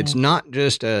 but it's not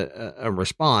just a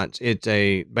response. It's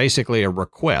basically a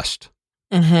request.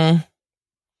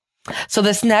 So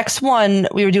this next one,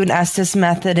 we were doing Estes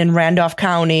method in Randolph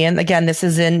County. And again, this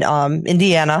is in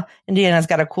Indiana. Indiana's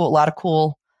got a lot of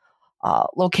cool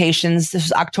locations. This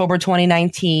is October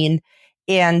 2019.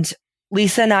 And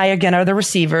Lisa and I, again, are the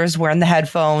receivers. We're in the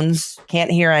headphones,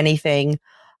 can't hear anything.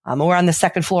 We're on the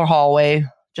second floor hallway,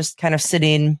 just kind of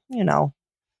sitting,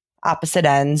 opposite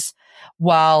ends,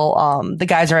 while the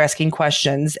guys are asking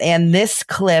questions. And this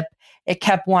clip, it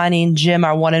kept wanting Jim,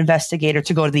 our one investigator,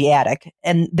 to go to the attic.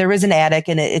 And there is an attic,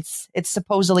 and it's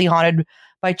supposedly haunted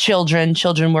by children.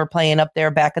 Children were playing up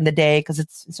there back in the day because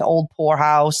it's an old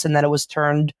poorhouse, and then it was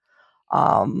turned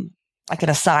like an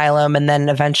asylum, and then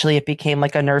eventually it became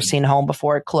like a nursing home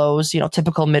before it closed.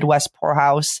 Typical Midwest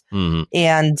poorhouse.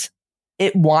 And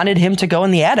it wanted him to go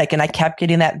in the attic, and I kept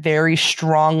getting that very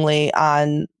strongly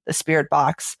on the spirit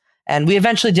box. And we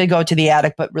eventually did go to the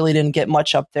attic, but really didn't get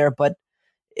much up there. But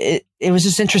it was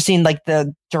just interesting, like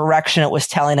the direction it was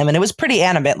telling him, and it was pretty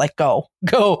animate, like go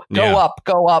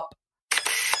up.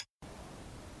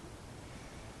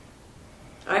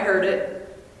 I heard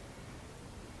it.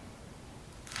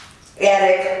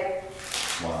 Attic.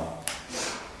 Wow.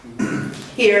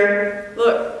 Here.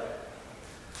 Look.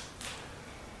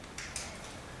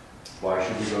 Why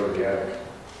should we go to the attic?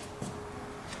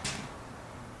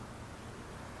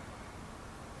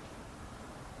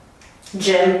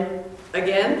 Jim.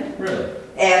 Again? Really?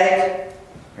 Attic.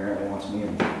 Apparently wants me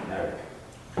in the attic.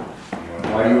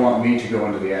 Why do you want me to go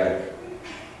into the attic?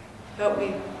 Help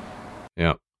me.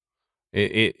 Yeah.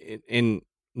 And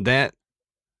that's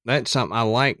something I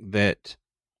like, that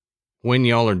when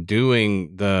y'all are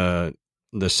doing the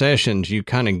sessions, you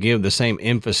kind of give the same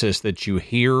emphasis that you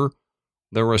hear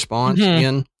the response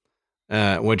in,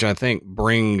 which I think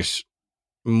brings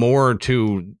more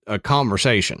to a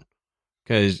conversation.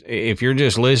 Because if you're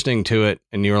just listening to it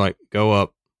and you're like, go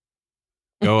up,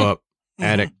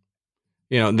 attic,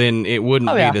 then it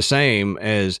wouldn't be the same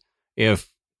as if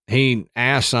he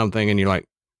asked something and you're like,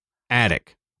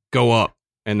 attic, go up.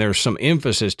 And there's some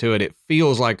emphasis to it. It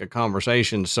feels like a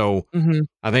conversation. So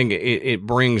I think it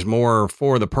brings more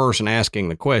for the person asking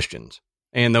the questions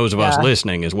and those of us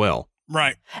listening as well.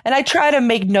 Right. And I try to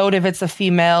make note if it's a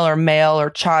female or male or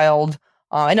child.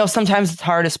 I know sometimes it's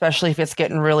hard, especially if it's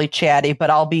getting really chatty, but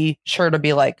I'll be sure to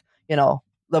be like, that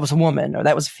was a woman or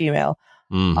that was a female.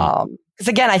 Because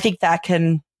again, I think that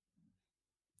can,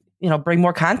 bring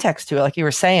more context to it. Like you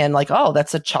were saying, like, oh,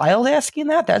 that's a child asking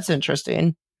that. That's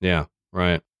interesting. Yeah.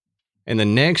 Right. And the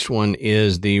next one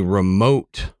is the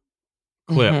remote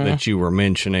clip that you were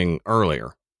mentioning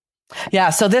earlier. Yeah.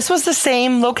 So this was the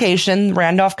same location,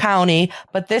 Randolph County,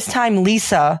 but this time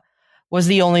Lisa was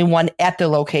the only one at the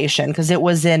location because it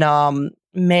was in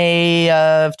May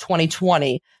of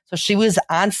 2020. So she was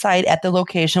on site at the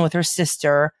location with her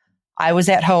sister. I was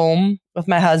at home with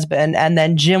my husband, and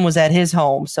then Jim was at his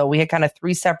home. So we had kind of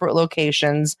 3 separate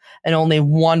locations and only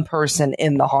one person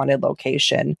in the haunted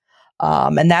location.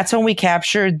 And that's when we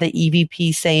captured the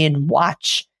EVP saying,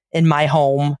 watch in my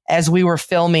home as we were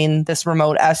filming this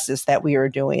remote Estes that we were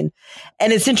doing.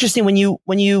 And it's interesting when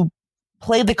you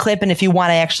play the clip, and if you want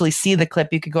to actually see the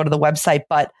clip, you could go to the website,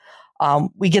 but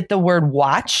we get the word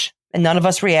watch and none of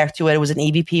us react to it. It was an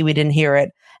EVP. We didn't hear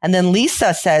it. And then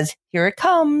Lisa says, here it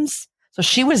comes. So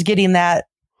she was getting that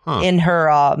in her,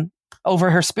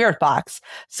 over her spirit box.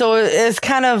 So it's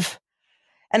kind of,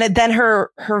 and then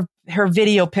her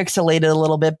video pixelated a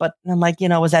little bit, but I'm like,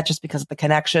 was that just because of the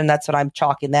connection? That's what I'm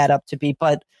chalking that up to be.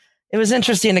 But it was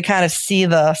interesting to kind of see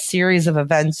the series of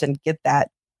events and get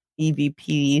that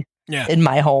EVP in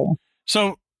my home.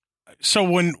 So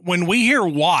when we hear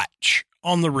watch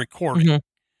on the recording,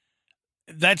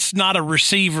 that's not a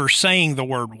receiver saying the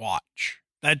word watch.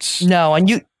 That's no.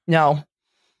 And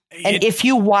if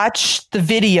you watch the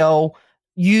video,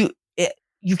 you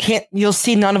can't, you'll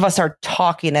see none of us are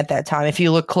talking at that time. If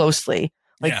you look closely,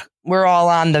 we're all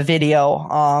on the video,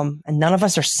 and none of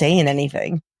us are saying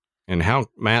anything. And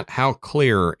how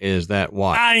clear is that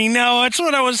watch? I know. That's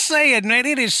what I was saying, man.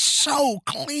 It is so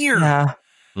clear. Yeah.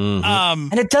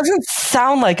 And it doesn't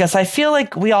sound like us. I feel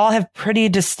like we all have pretty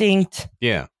distinct.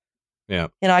 Yeah.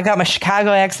 I got my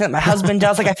Chicago accent. My husband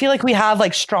does. Like, I feel like we have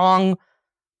like strong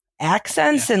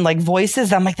accents and like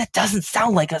voices. I'm like, that doesn't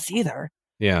sound like us either.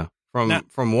 Yeah.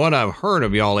 From what I've heard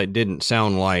of y'all, it didn't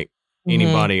sound like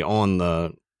anybody on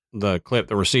the clip,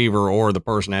 the receiver, or the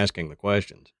person asking the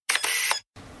questions.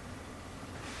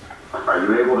 Are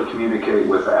you able to communicate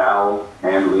with Al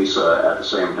and Lisa at the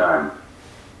same time?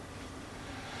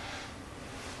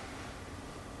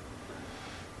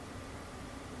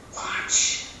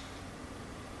 Watch.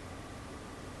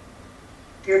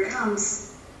 Here it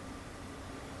comes.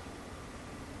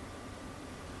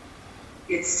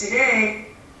 It's today.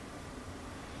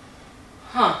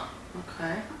 Huh.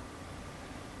 Okay.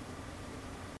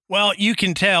 Well, you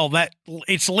can tell that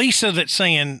it's Lisa that's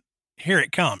saying, here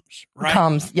it comes, right?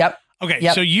 Comes. Yep. Okay.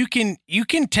 Yep. So you can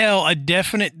tell a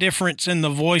definite difference in the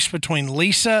voice between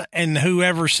Lisa and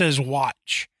whoever says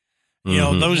watch.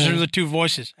 Those are the two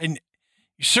voices. And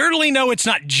you certainly know it's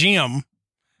not Jim.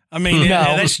 I mean,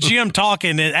 that's Jim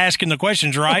talking and asking the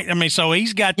questions, right? I mean, so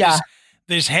he's got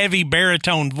this heavy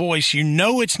baritone voice.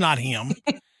 It's not him.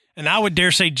 And I would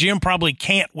dare say Jim probably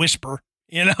can't whisper.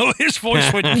 His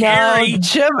voice would carry. No,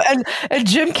 Jim and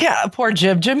Jim can't. Poor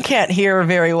Jim. Jim can't hear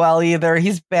very well either.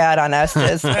 He's bad on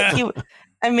Estes.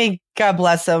 God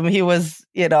bless him. He was,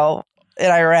 in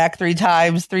Iraq 3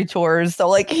 times, 3 tours. So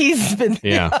like he's been,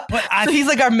 so he's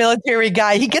like our military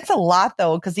guy. He gets a lot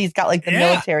though because he's got like the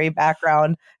military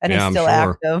background and he's still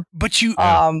active. But you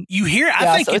hear.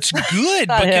 I think so it's good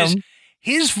because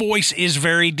his voice is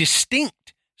very distinct.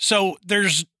 So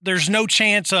there's no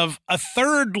chance of a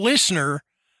third listener,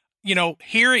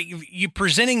 hearing you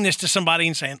presenting this to somebody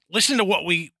and saying, listen to what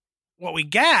we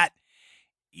got.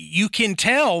 You can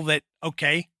tell that,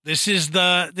 okay, this is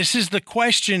the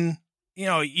question,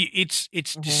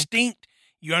 it's distinct.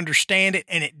 You understand it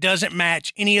and it doesn't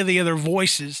match any of the other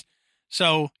voices.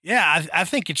 So yeah, I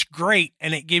think it's great.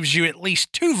 And it gives you at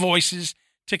least 2 voices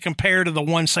to compare to the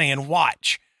one saying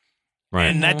watch. Right.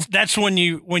 And that's when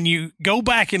you go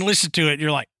back and listen to it,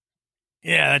 you're like,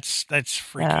 yeah, that's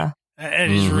freaky. Yeah.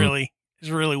 It is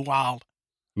really wild.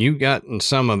 You've gotten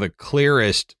some of the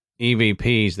clearest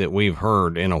EVPs that we've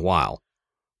heard in a while,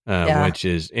 which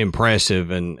is impressive,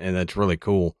 and that's really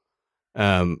cool.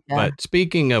 But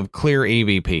speaking of clear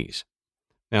EVPs,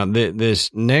 now this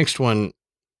next one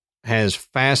has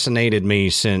fascinated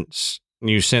me since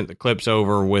you sent the clips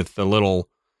over with the little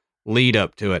lead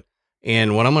up to it.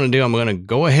 And what I'm going to do, I'm going to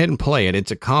go ahead and play it.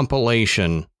 It's a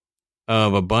compilation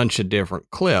of a bunch of different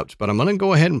clips, but I'm going to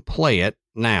go ahead and play it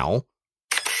now.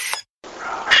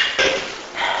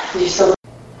 You still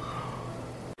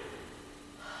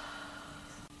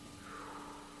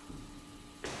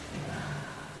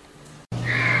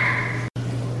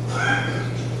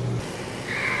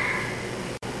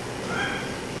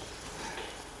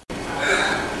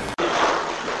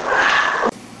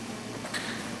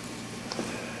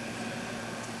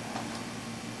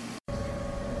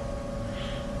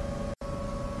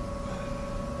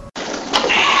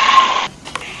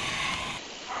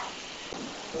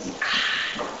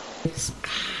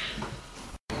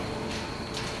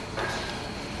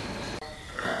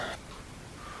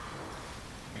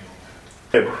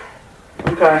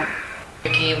Okay.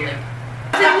 Evening.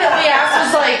 The thing that we asked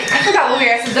was like, I forgot what we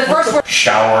asked. The first word.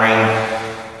 Showering.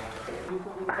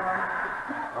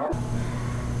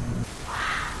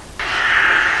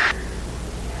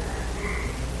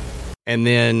 And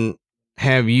then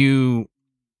have you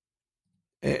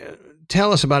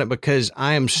tell us about it, because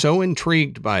I am so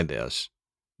intrigued by this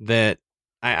that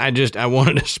I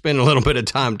wanted to spend a little bit of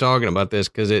time talking about this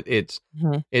because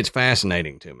it's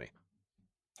fascinating to me.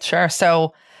 Sure.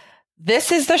 So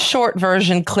this is the short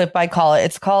version clip, I call it.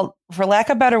 It's called, for lack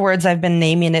of better words, I've been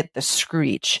naming it the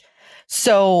screech.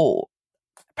 So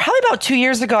probably about 2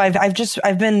 years ago,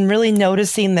 I've been really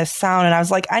noticing this sound, and I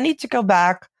was like, I need to go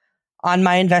back on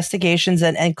my investigations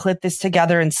and clip this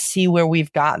together and see where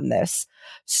we've gotten this.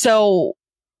 So,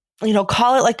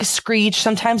 call it like a screech.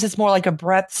 Sometimes it's more like a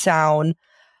breath sound.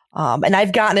 And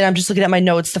I've gotten it. I'm just looking at my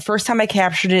notes. The first time I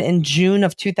captured it in June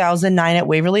of 2009 at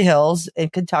Waverly Hills in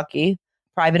Kentucky,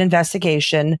 private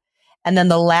investigation. And then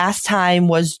the last time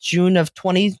was June of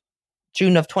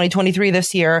 2023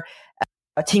 this year,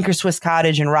 at Tinker Swiss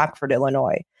Cottage in Rockford,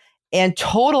 Illinois. And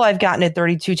total, I've gotten it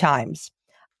 32 times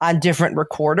on different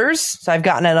recorders. So I've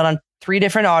gotten it on 3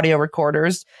 different audio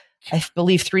recorders. I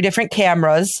believe 3 different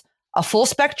cameras, a full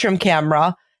spectrum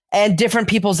camera, and different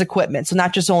people's equipment. So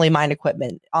not just only mine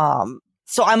equipment.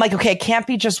 So I'm like, okay, it can't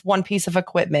be just one piece of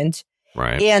equipment.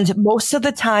 Right. And most of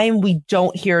the time we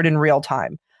don't hear it in real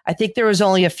time. I think there was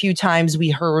only a few times we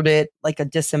heard it like a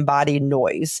disembodied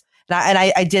noise. And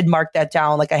I did mark that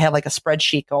down. Like I have like a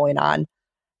spreadsheet going on,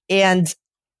 and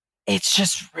it's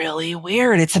just really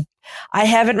weird. I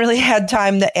haven't really had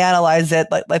time to analyze it.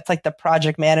 Like the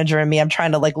project manager and me, I'm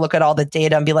trying to like look at all the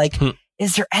data and be like,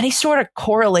 is there any sort of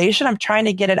correlation? I'm trying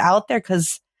to get it out there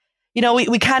because,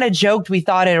 we kind of joked. We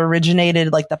thought it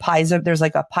originated like the Pizer. There's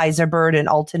like a Pizer bird in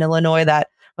Alton, Illinois that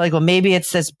we're like, well, maybe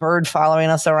it's this bird following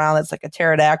us around. That's like a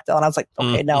pterodactyl. And I was like,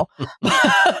 okay, no.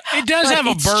 It does have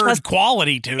a bird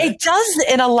quality to it. It does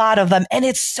in a lot of them. And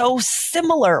it's so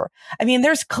similar. I mean,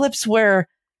 there's clips where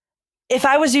if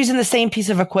I was using the same piece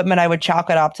of equipment, I would chalk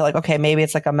it up to like, okay, maybe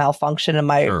it's like a malfunction in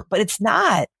my, but it's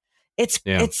not.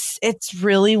 It's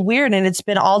really weird. And it's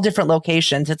been all different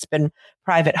locations. It's been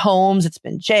private homes. It's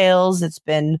been jails. It's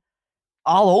been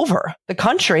all over the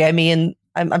country. I mean,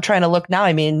 I'm trying to look now.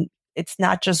 I mean, it's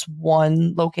not just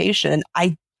one location. And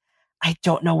I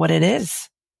don't know what it is.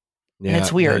 Yeah, and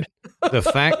it's weird. The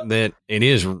fact that it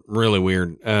is really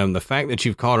weird. The fact that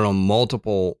you've caught it on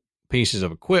multiple pieces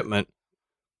of equipment,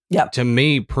 to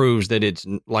me proves that it's,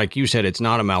 like you said, it's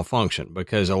not a malfunction,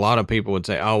 because a lot of people would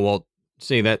say, oh, well,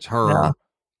 see, that's her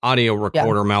audio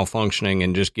recorder malfunctioning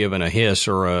and just giving a hiss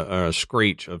or a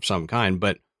screech of some kind.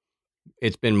 But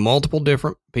it's been multiple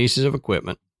different pieces of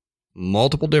equipment,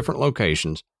 multiple different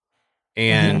locations,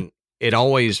 and it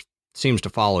always seems to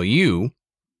follow you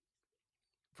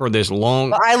for this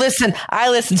long. Well, I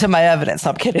listen to my evidence.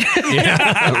 I'm kidding.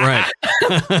 Yeah,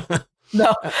 right.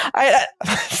 No,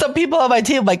 some people on my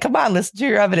team like, come on, listen to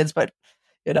your evidence. But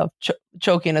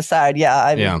choking aside,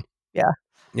 yeah.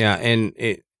 And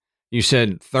you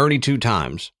said 32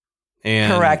 times,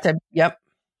 and correct. Yep.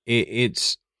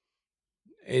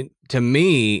 To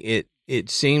me, it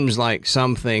seems like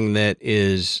something that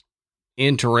is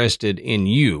interested in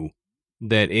you,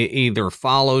 that it either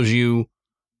follows you,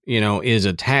 is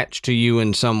attached to you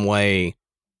in some way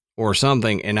or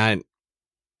something. And I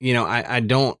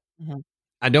don't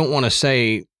want to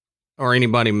say, or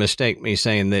anybody mistake me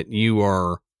saying that you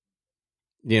are,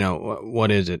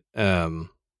 what is it?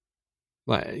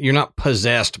 You're not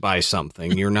possessed by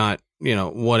something. You're not,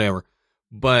 whatever.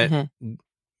 But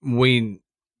we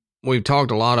we've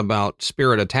talked a lot about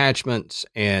spirit attachments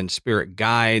and spirit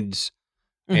guides.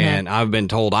 Mhm. And I've been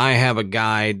told I have a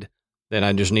guide that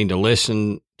I just need to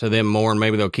listen to them more and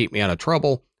maybe they'll keep me out of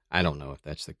trouble. I don't know if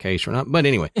that's the case or not, but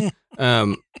anyway,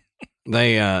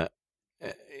 they, a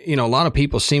lot of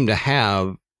people seem to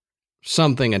have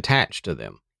something attached to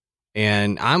them.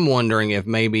 And I'm wondering if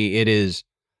maybe it is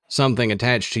something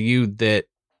attached to you that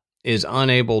is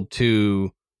unable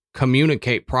to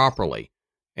communicate properly.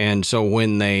 And so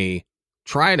when they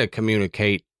try to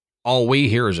communicate, all we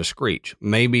hear is a screech.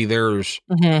 Maybe there's,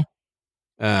 Mhm.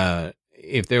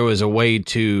 if there was a way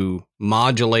to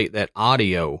modulate that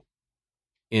audio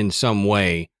in some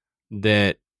way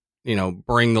that,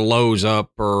 bring the lows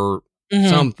up or Mhm.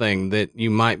 something that you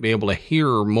might be able to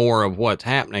hear more of what's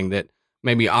happening, that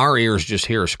maybe our ears just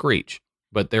hear a screech,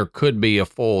 but there could be a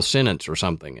full sentence or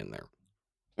something in there.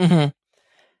 Mhm.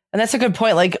 And that's a good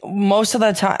point. Like most of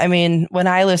the time, I mean, when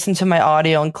I listen to my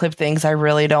audio and clip things, I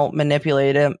really don't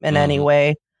manipulate it in any Mhm.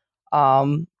 way.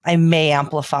 I may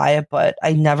amplify it, but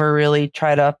I never really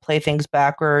try to play things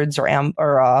backwards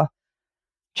or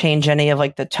change any of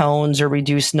like the tones or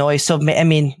reduce noise. So, I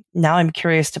mean, now I'm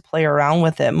curious to play around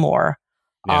with it more.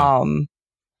 Yeah.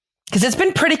 Because it's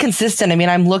been pretty consistent. I mean,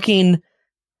 I'm looking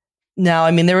now.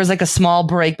 I mean, there was like a small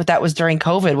break, but that was during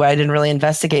COVID where I didn't really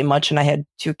investigate much and I had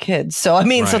 2 kids. So, I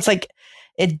mean, so Right. it's like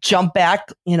it jumped back,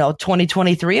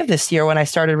 2023 of this year when I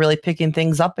started really picking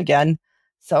things up again.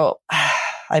 So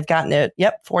I've gotten it,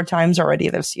 4 times already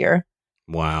this year.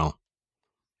 Wow.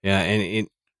 Yeah. And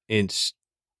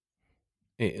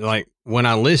like when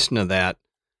I listen to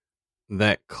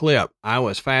that clip, I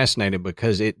was fascinated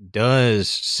because it does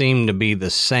seem to be the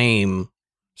same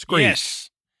screech Yes.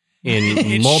 in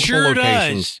It multiple sure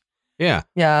locations. does. Yeah.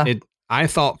 Yeah. I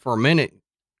thought for a minute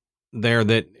there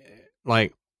that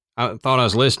like I thought I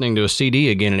was listening to a CD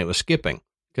again and it was skipping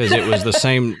because it was the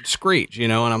same screech,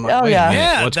 and I'm like, Oh, wait yeah. a minute,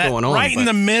 Yeah, what's that going on? right in But-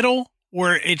 the middle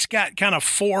where it's got kind of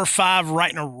 4 or 5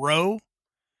 right in a row,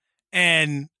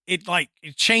 and it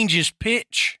changes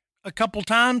pitch a couple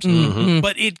times, Mhm.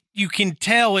 but you can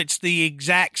tell it's the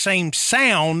exact same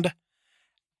sound.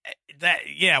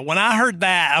 When I heard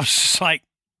that, I was just like,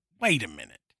 wait a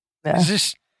minute, Yeah. is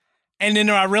this? And then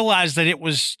I realized that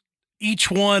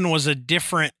each one was a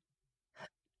different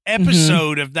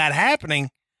episode of that happening.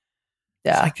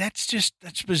 It's Yeah. like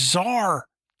that's bizarre.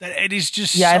 That it is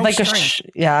just Yeah. I have so like strange.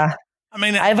 I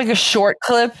mean, I have like a short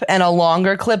clip and a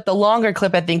longer clip. The longer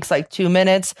clip, I think, is like 2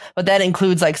 minutes, but that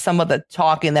includes like some of the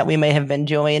talking that we may have been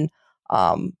doing.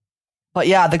 But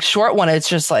yeah, the short one, it's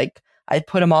just like I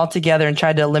put them all together and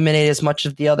tried to eliminate as much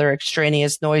of the other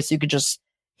extraneous noise so you could just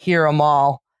hear them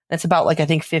all. It's about like, I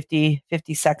think 50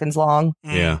 seconds long,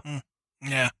 Yeah.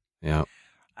 yeah. Yeah.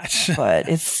 but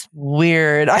it's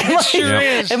weird. I'm It sure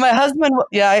Yep. is. And my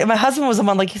husband was the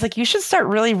one like, he's like, you should start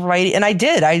really writing. And I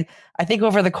did. I think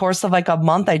over the course of like a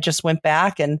month, I just went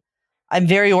back and I'm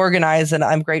very organized and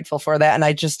I'm grateful for that. And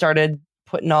I just started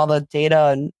putting all the data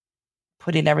and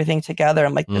putting everything together.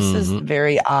 I'm like, this is Mhm.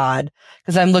 very odd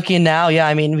because I'm looking now. Yeah.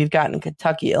 I mean, we've gotten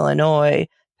Kentucky, Illinois,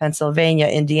 Pennsylvania,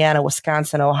 Indiana,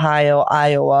 Wisconsin, Ohio,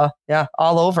 Iowa. Yeah.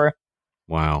 All over.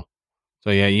 Wow. So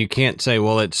yeah, you can't say,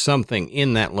 well, it's something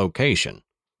in that location.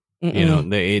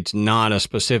 Mm-mm. It's not a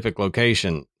specific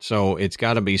location. So it's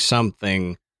got to be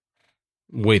something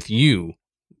with you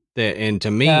that, and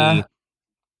to me, Yeah.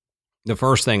 the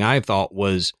first thing I thought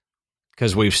was,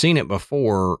 because we've seen it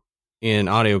before in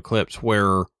audio clips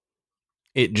where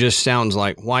it just sounds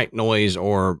like white noise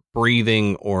or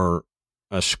breathing or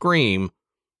a scream.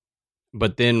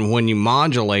 But then when you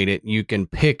modulate it, you can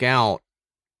pick out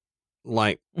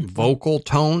like vocal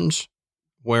tones,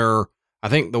 where I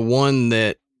think the one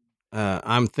that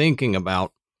I'm thinking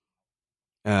about,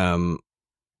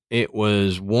 it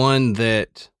was one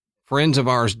that friends of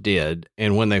ours did.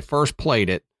 And when they first played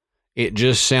it, it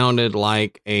just sounded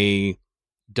like a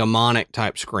demonic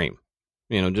type scream,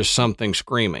 just something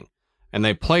screaming. And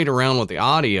they played around with the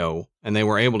audio and they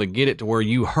were able to get it to where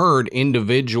you heard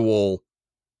individual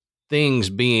things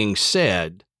being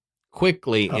said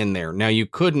quickly in there. Now you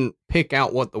couldn't pick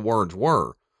out what the words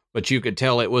were, but you could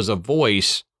tell it was a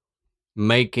voice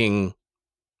making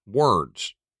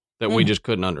words that we just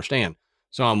couldn't understand.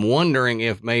 So I'm wondering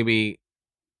if maybe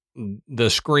the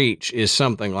screech is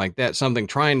something like that, something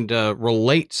trying to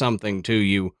relate something to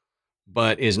you,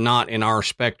 but is not in our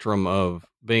spectrum of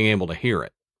being able to hear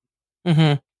it.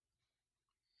 Mm-hmm.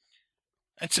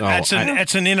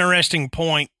 That's an interesting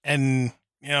point, and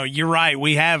you're right.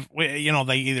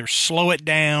 They either slow it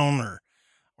down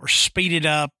or speed it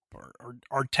up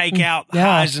or take out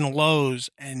highs and lows,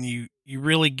 and you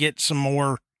really get some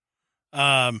more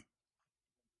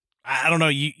I don't know.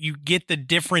 You get the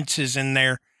differences in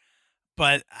there,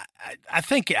 but I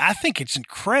think it's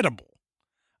incredible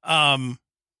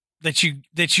that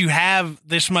you have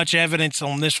this much evidence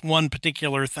on this one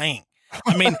particular thing.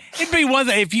 I mean, it'd be one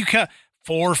thing if you cut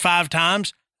 4 or 5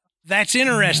 times. That's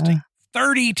interesting. Yeah.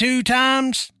 32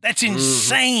 times. That's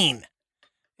insane.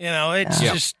 You know, it's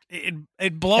just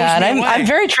it blows me and away. I'm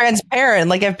very transparent.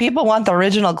 Like if people want the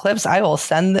original clips, I will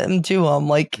send them to them.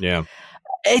 Like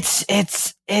it's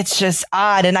just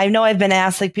odd. And I know I've been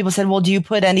asked, like people said, well, do you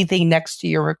put anything next to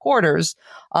your recorders?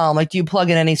 Like do you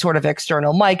plug in any sort of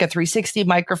external mic, a 360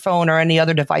 microphone or any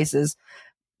other devices?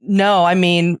 No, I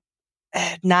mean,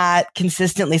 not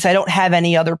consistently. So I don't have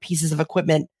any other pieces of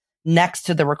equipment next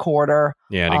to the recorder.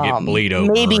 Yeah, to get bleed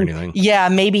over maybe, or anything. Yeah,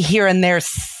 maybe here and there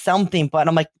something, but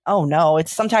I'm like, oh no,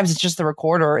 sometimes it's just the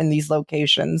recorder in these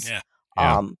locations. Yeah.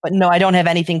 But no, I don't have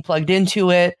anything plugged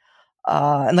into it.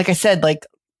 And like I said, like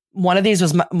one of these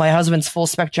was my husband's full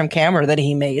spectrum camera that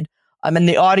he made. And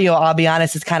the audio, I'll be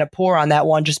honest, is kind of poor on that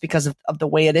one just because of the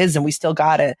way it is, and we still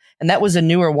got it. And that was a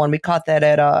newer one. We caught that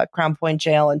at Crown Point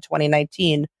Jail in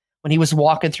 2019 when he was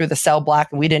walking through the cell block,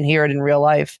 and we didn't hear it in real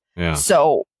life. Yeah.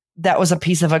 So that was a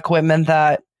piece of equipment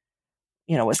that,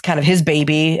 you know, was kind of his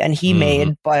baby and he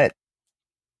made, but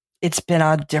it's been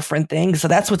a different thing. So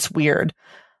that's what's weird.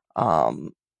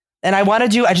 And I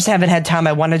just haven't had time.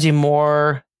 I want to do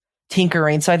more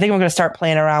tinkering. So I think I'm going to start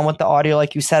playing around with the audio.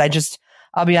 Like you said,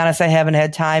 I'll be honest, I haven't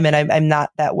had time and I'm not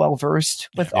that well versed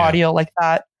with audio like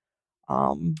that.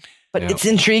 But it's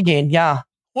intriguing. Yeah.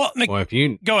 Well, Nick, if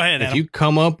you go ahead, if Adam. you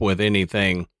come up with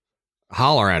anything,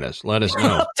 holler at us. Let us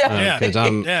know. Because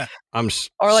I'm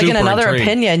or like in another intrigued.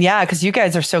 opinion. Yeah. Cause you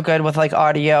guys are so good with like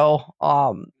audio,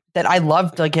 that I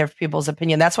love to give people's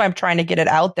opinion. That's why I'm trying to get it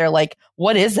out there. Like,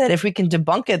 what is it? If we can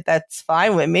debunk it, that's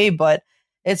fine with me, but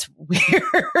it's weird.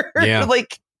 Yeah.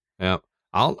 Yeah.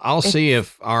 I'll see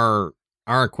if our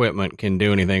equipment can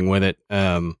do anything with it.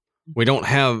 We don't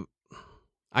have,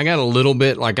 I got a little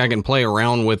bit, like I can play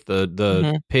around with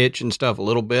the pitch and stuff a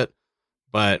little bit,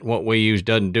 but what we use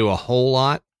doesn't do a whole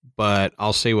lot, but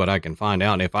I'll see what I can find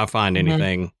out. If I find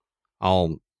anything,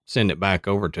 I'll send it back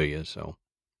over to you. So.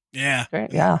 Yeah.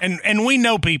 Great, yeah. And we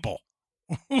know people.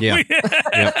 Yeah.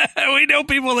 We know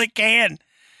people that can.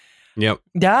 Yep.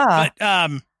 Yeah.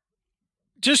 But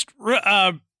just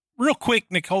real quick,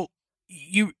 Nicole,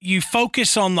 you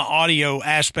focus on the audio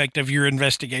aspect of your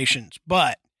investigations,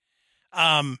 but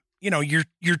you know,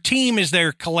 your team is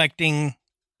there collecting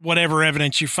whatever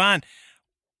evidence you find.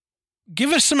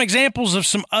 Give us some examples of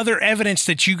some other evidence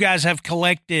that you guys have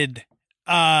collected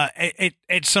at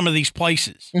some of these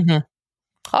places. Mm-hmm.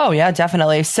 Oh yeah,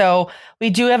 definitely. So we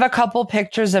do have a couple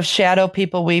pictures of shadow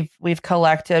people we've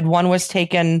collected. One was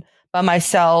taken by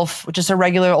myself, which is a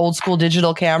regular old school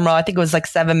digital camera. I think it was like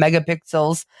 7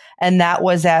 megapixels. And that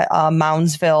was at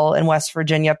Moundsville in West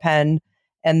Virginia, Penn.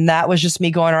 And that was just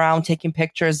me going around taking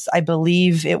pictures. I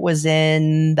believe it was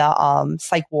in the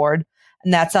psych ward,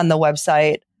 and that's on the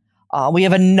website. We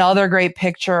have another great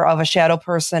picture of a shadow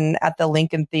person at the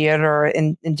Lincoln Theater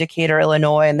in Decatur,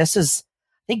 Illinois. And this is,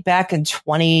 I think, back in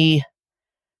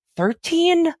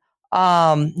 2013.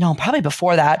 No, probably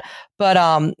before that. But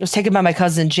it was taken by my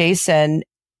cousin Jason.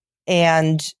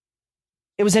 And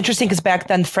it was interesting because back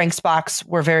then Frank's Box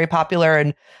were very popular,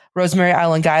 and Rosemary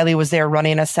Island Guiley was there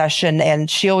running a session. And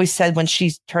she always said when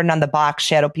she turned on the box,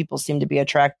 shadow people seemed to be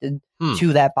attracted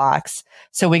to that box.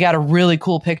 So we got a really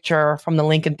cool picture from the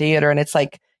Lincoln Theater, and it's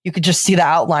like you could just see the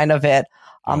outline of it.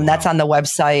 That's on the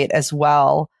website as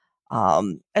well.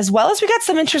 As well as we got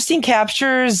some interesting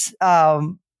captures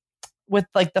with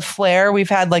like the flare. We've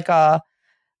had like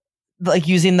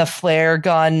using the flare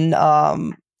gun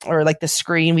or like the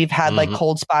screen. We've had like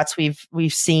cold spots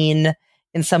we've seen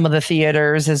in some of the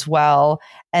theaters as well.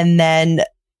 And then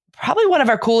probably one of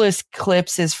our coolest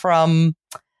clips is from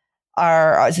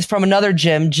another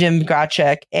Jim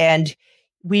Grachek, and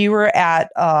we were at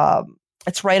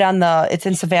it's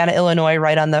in Savannah, Illinois,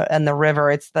 right on the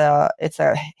river. It's a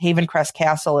Haven Crest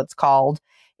Castle, it's called.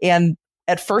 And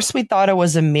at first we thought it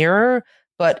was a mirror,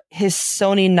 but his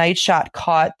Sony night shot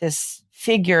caught this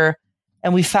figure,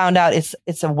 and we found out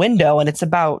it's a window, and it's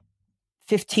about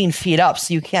 15 feet up.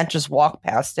 So you can't just walk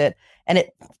past it, and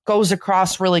it goes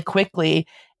across really quickly.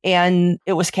 And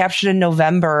it was captured in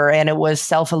November, and it was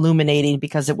self-illuminating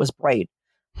because it was bright.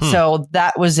 So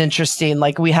that was interesting.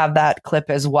 Like we have that clip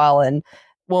as well. And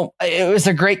well, it was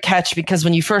a great catch because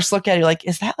when you first look at it, you're like,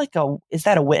 is that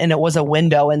and it was a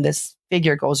window, and this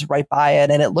figure goes right by it,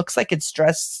 and it looks like it's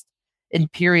dressed in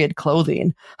period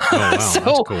clothing. Oh, wow. So,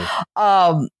 that's cool.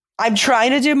 I'm trying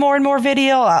to do more and more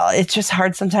video. It's just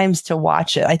hard sometimes to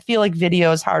watch it. I feel like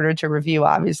video is harder to review,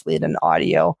 obviously, than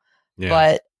audio. Yeah.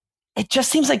 But it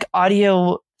just seems like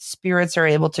audio spirits are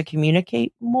able to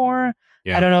communicate more.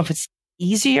 Yeah. I don't know if it's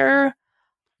easier.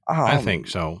 I think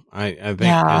so. I think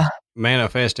yeah.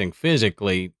 manifesting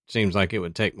physically seems like it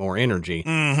would take more energy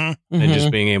Mm-hmm. than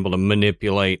just being able to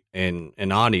manipulate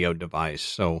an audio device.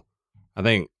 So I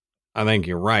think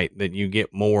you're right that you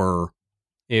get more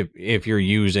if you're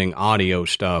using audio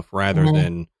stuff rather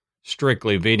than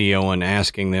strictly video and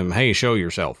asking them, hey, show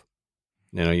yourself.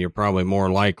 You know, you're probably more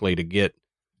likely to get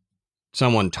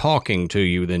someone talking to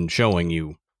you than showing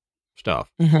you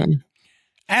stuff.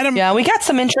 Adam. Yeah, we got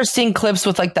some interesting clips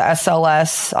with like the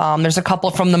SLS. There's a couple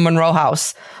from the Monroe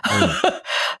house.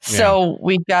 So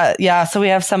we got, so we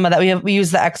have some of that. We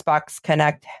use the Xbox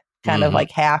Connect kind of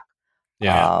like hack.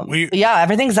 Yeah.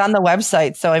 Everything's on the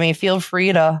website. So, I mean, feel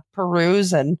free to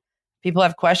peruse, and people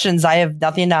have questions. I have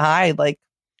nothing to hide. Like,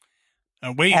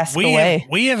 ask away.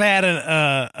 We have had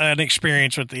an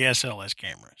experience with the SLS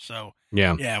camera. So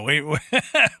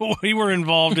we were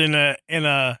involved in a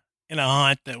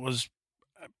hunt that was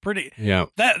pretty. Yeah,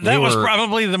 that was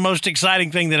probably the most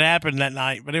exciting thing that happened that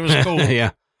night. But it was cool.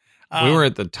 Yeah, we were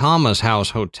at the Thomas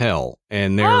House Hotel,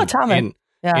 and there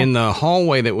in the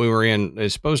hallway that we were in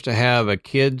is supposed to have a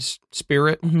kid's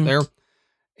spirit there,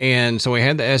 and so we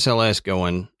had the SLS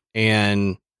going,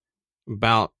 and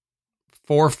about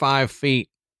 4 or 5 feet.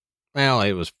 Well,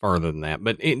 it was further than that,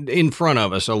 but in front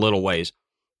of us a little ways,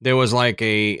 there was like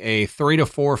a 3 to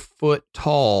 4 foot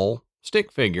tall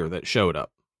stick figure that showed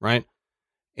up, right?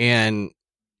 And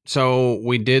so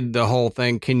we did the whole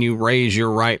thing. Can you raise your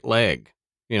right leg?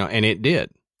 You know, and it did.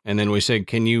 And then we said,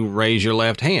 can you raise your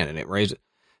left hand? And it raised it.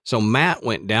 So Matt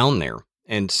went down there,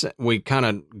 and we kind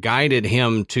of guided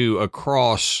him to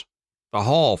across the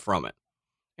hall from it.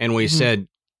 And we said,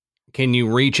 can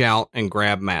you reach out and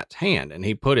grab Matt's hand? And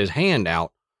he put his hand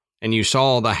out, and you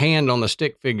saw the hand on the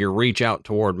stick figure reach out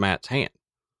toward Matt's hand.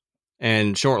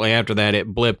 And shortly after that,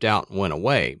 it blipped out and went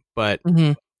away. But,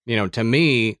 you know, to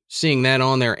me, seeing that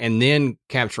on there and then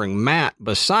capturing Matt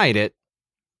beside it,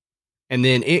 and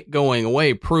then it going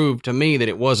away proved to me that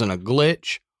it wasn't a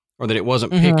glitch or that it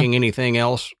wasn't picking anything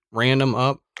else random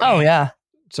up. Oh, yeah.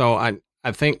 So I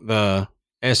think the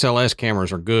SLS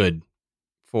cameras are good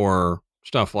for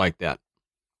stuff like that.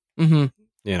 You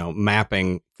know,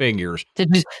 mapping figures.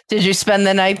 Did you spend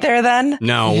the night there then?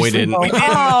 No, we didn't.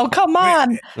 Oh, come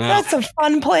on. That's a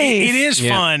fun place. It is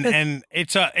fun, and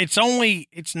it's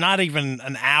not even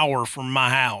an hour from my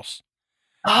house.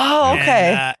 Oh,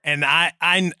 okay. And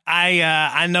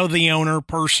I know the owner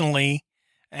personally,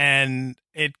 and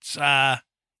it's I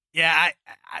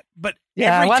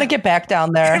want to get back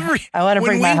down there. I want to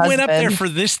bring my husband. When we went up there for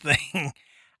this thing,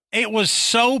 it was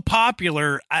so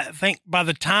popular. I think by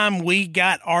the time we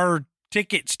got our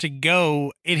tickets to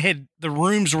go, the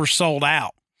rooms were sold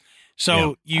out.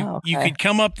 So you could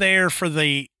come up there for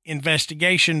the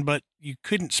investigation, but you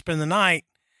couldn't spend the night,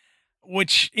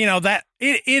 which, you know, that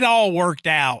it all worked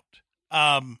out.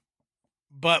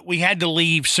 But we had to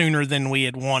leave sooner than we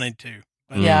had wanted to.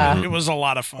 But it was a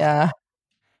lot of fun.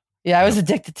 Yeah, I was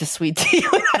addicted to sweet tea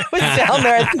when I was down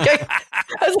there. I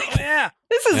was like,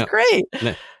 this is great.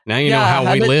 Now you know how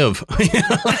we live.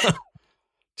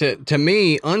 To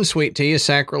me, unsweet tea is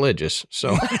sacrilegious.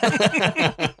 So,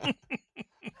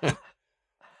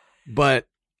 but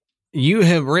you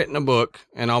have written a book,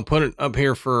 and I'll put it up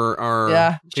here for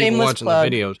our people watching the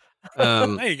videos.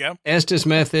 There you go. Estes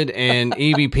Method and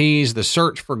EVPs, The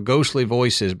Search for Ghostly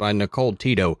Voices by Nicole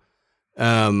Tito.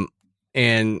 And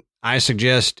I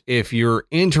suggest if you're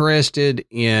interested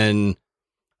in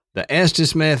the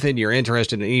Estes Method, you're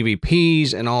interested in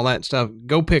EVPs and all that stuff,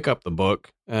 go pick up the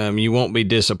book. You won't be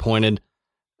disappointed.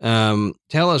 Tell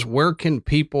us, where can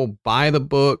people buy the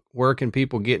book? Where can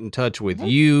people get in touch with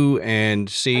you and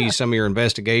see some of your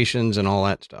investigations and all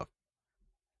that stuff?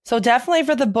 So definitely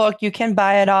for the book, you can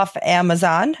buy it off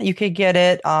Amazon. You could get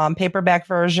it paperback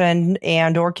version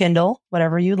and or Kindle,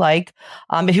 whatever you like.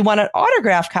 If you want an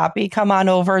autographed copy, come on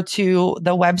over to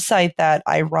the website that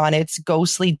I run. It's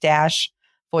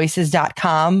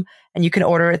ghostly-voices.com, and you can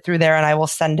order it through there, and I will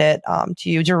send it to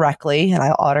you directly, and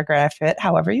I'll autograph it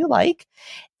however you like.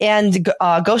 And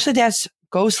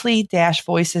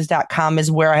ghostly-voices.com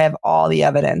is where I have all the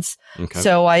evidence. Okay.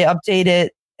 So I update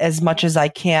it as much as I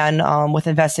can with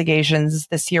investigations.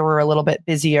 This year we're a little bit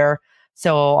busier,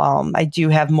 so I do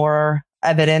have more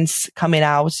evidence coming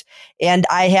out. And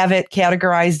I have it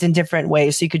categorized in different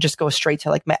ways. So you could just go straight to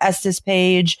like my Estes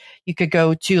page. You could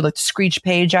go to like the Screech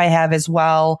page I have as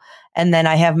well. And then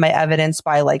I have my evidence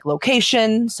by like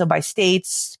location. So by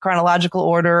states, chronological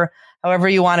order, however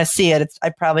you want to see it. I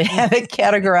probably have it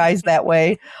categorized that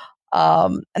way.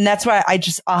 And that's why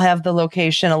I'll have the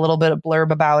location, a little bit of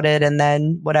blurb about it, and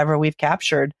then whatever we've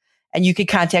captured. And you could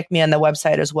contact me on the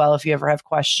website as well if you ever have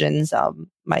questions.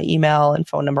 My email and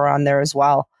phone number on there as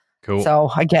well. Cool. So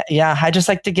I just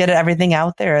like to get everything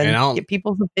out there and get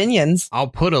people's opinions. I'll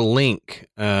put a link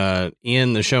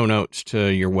in the show notes to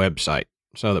your website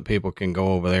so that people can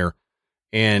go over there.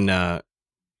 And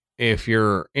if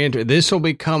you're into, this will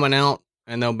be coming out,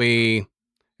 and it'll be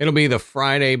the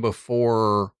Friday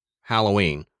before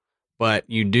Halloween, but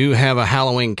you do have a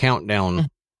Halloween countdown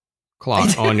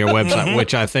clock on your website,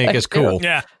 which I think is cool.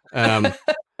 Yeah.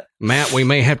 Matt, we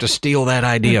may have to steal that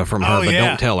idea from her, but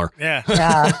don't tell her.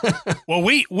 Yeah. Well,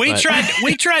 we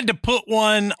tried to put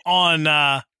one on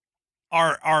our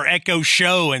Echo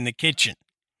show in the kitchen.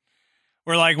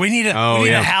 We're like, we need a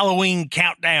Halloween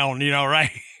countdown,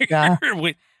 right? Yeah.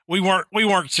 we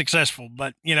weren't successful,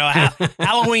 but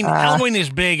Halloween is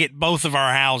big at both of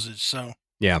our houses. So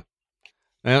yeah.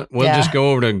 We'll just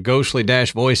go over to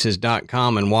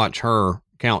ghostly-voices.com and watch her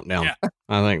countdown. Yeah.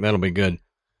 I think that'll be good.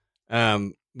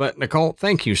 But Nicole,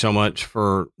 thank you so much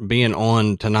for being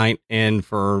on tonight and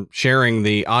for sharing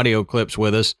the audio clips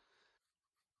with us.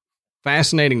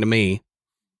 Fascinating to me.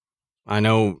 I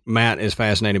know Matt is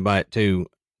fascinated by it too,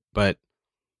 but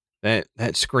that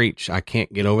Screech, I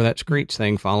can't get over that Screech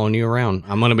thing following you around.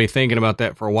 I'm going to be thinking about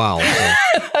that for a while. So.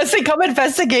 I say, come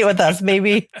investigate with us.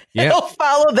 Maybe it'll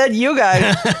follow then you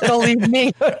guys. It'll leave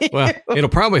me. Well, it'll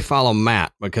probably follow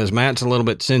Matt because Matt's a little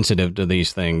bit sensitive to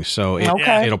these things. So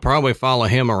it'll probably follow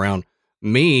him around.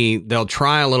 Me, they'll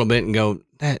try a little bit and go,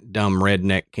 that dumb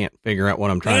redneck can't figure out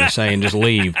what I'm trying to say and just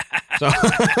leave. So,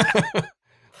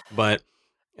 but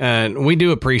we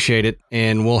do appreciate it,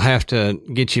 and we'll have to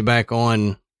get you back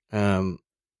on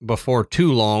before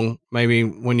too long, maybe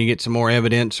when you get some more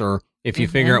evidence, or if you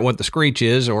figure out what the Screech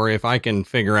is, or if I can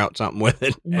figure out something with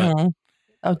it. Mm-hmm.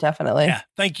 Oh, definitely. Yeah.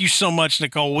 Thank you so much,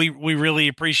 Nicole. We really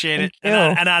appreciate it.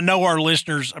 And I know our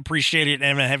listeners appreciate it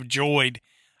and have enjoyed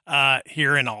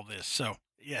hearing all this. So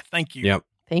yeah, thank you. Yep.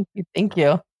 Thank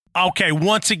you. Okay.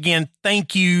 Once again,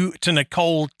 thank you to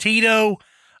Nicole Tito.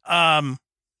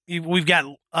 We've got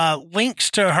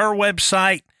links to her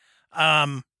website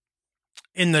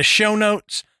in the show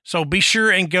notes. So be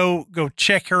sure and go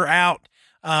check her out.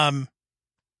 A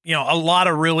lot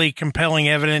of really compelling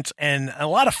evidence and a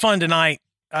lot of fun tonight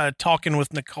talking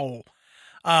with Nicole.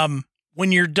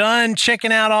 When you're done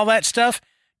checking out all that stuff,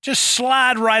 just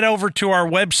slide right over to our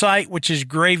website, which is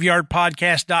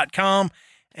graveyardpodcast.com.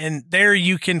 And there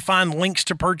you can find links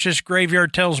to purchase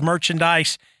Graveyard Tales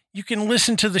merchandise. You can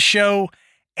listen to the show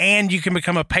and you can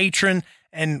become a patron.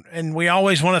 And we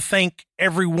always want to thank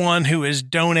everyone who has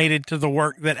donated to the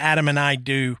work that Adam and I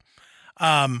do.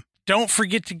 Don't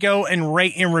forget to go and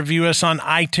rate and review us on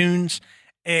iTunes.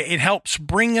 It helps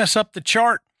bring us up the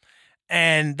chart,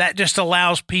 and that just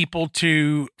allows people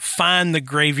to find the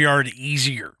graveyard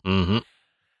easier. Mm-hmm.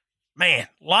 Man,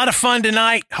 a lot of fun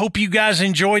tonight. Hope you guys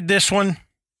enjoyed this one.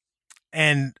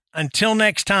 And until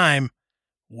next time,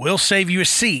 we'll save you a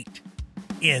seat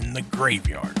in the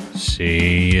graveyard.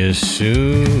 See you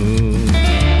soon.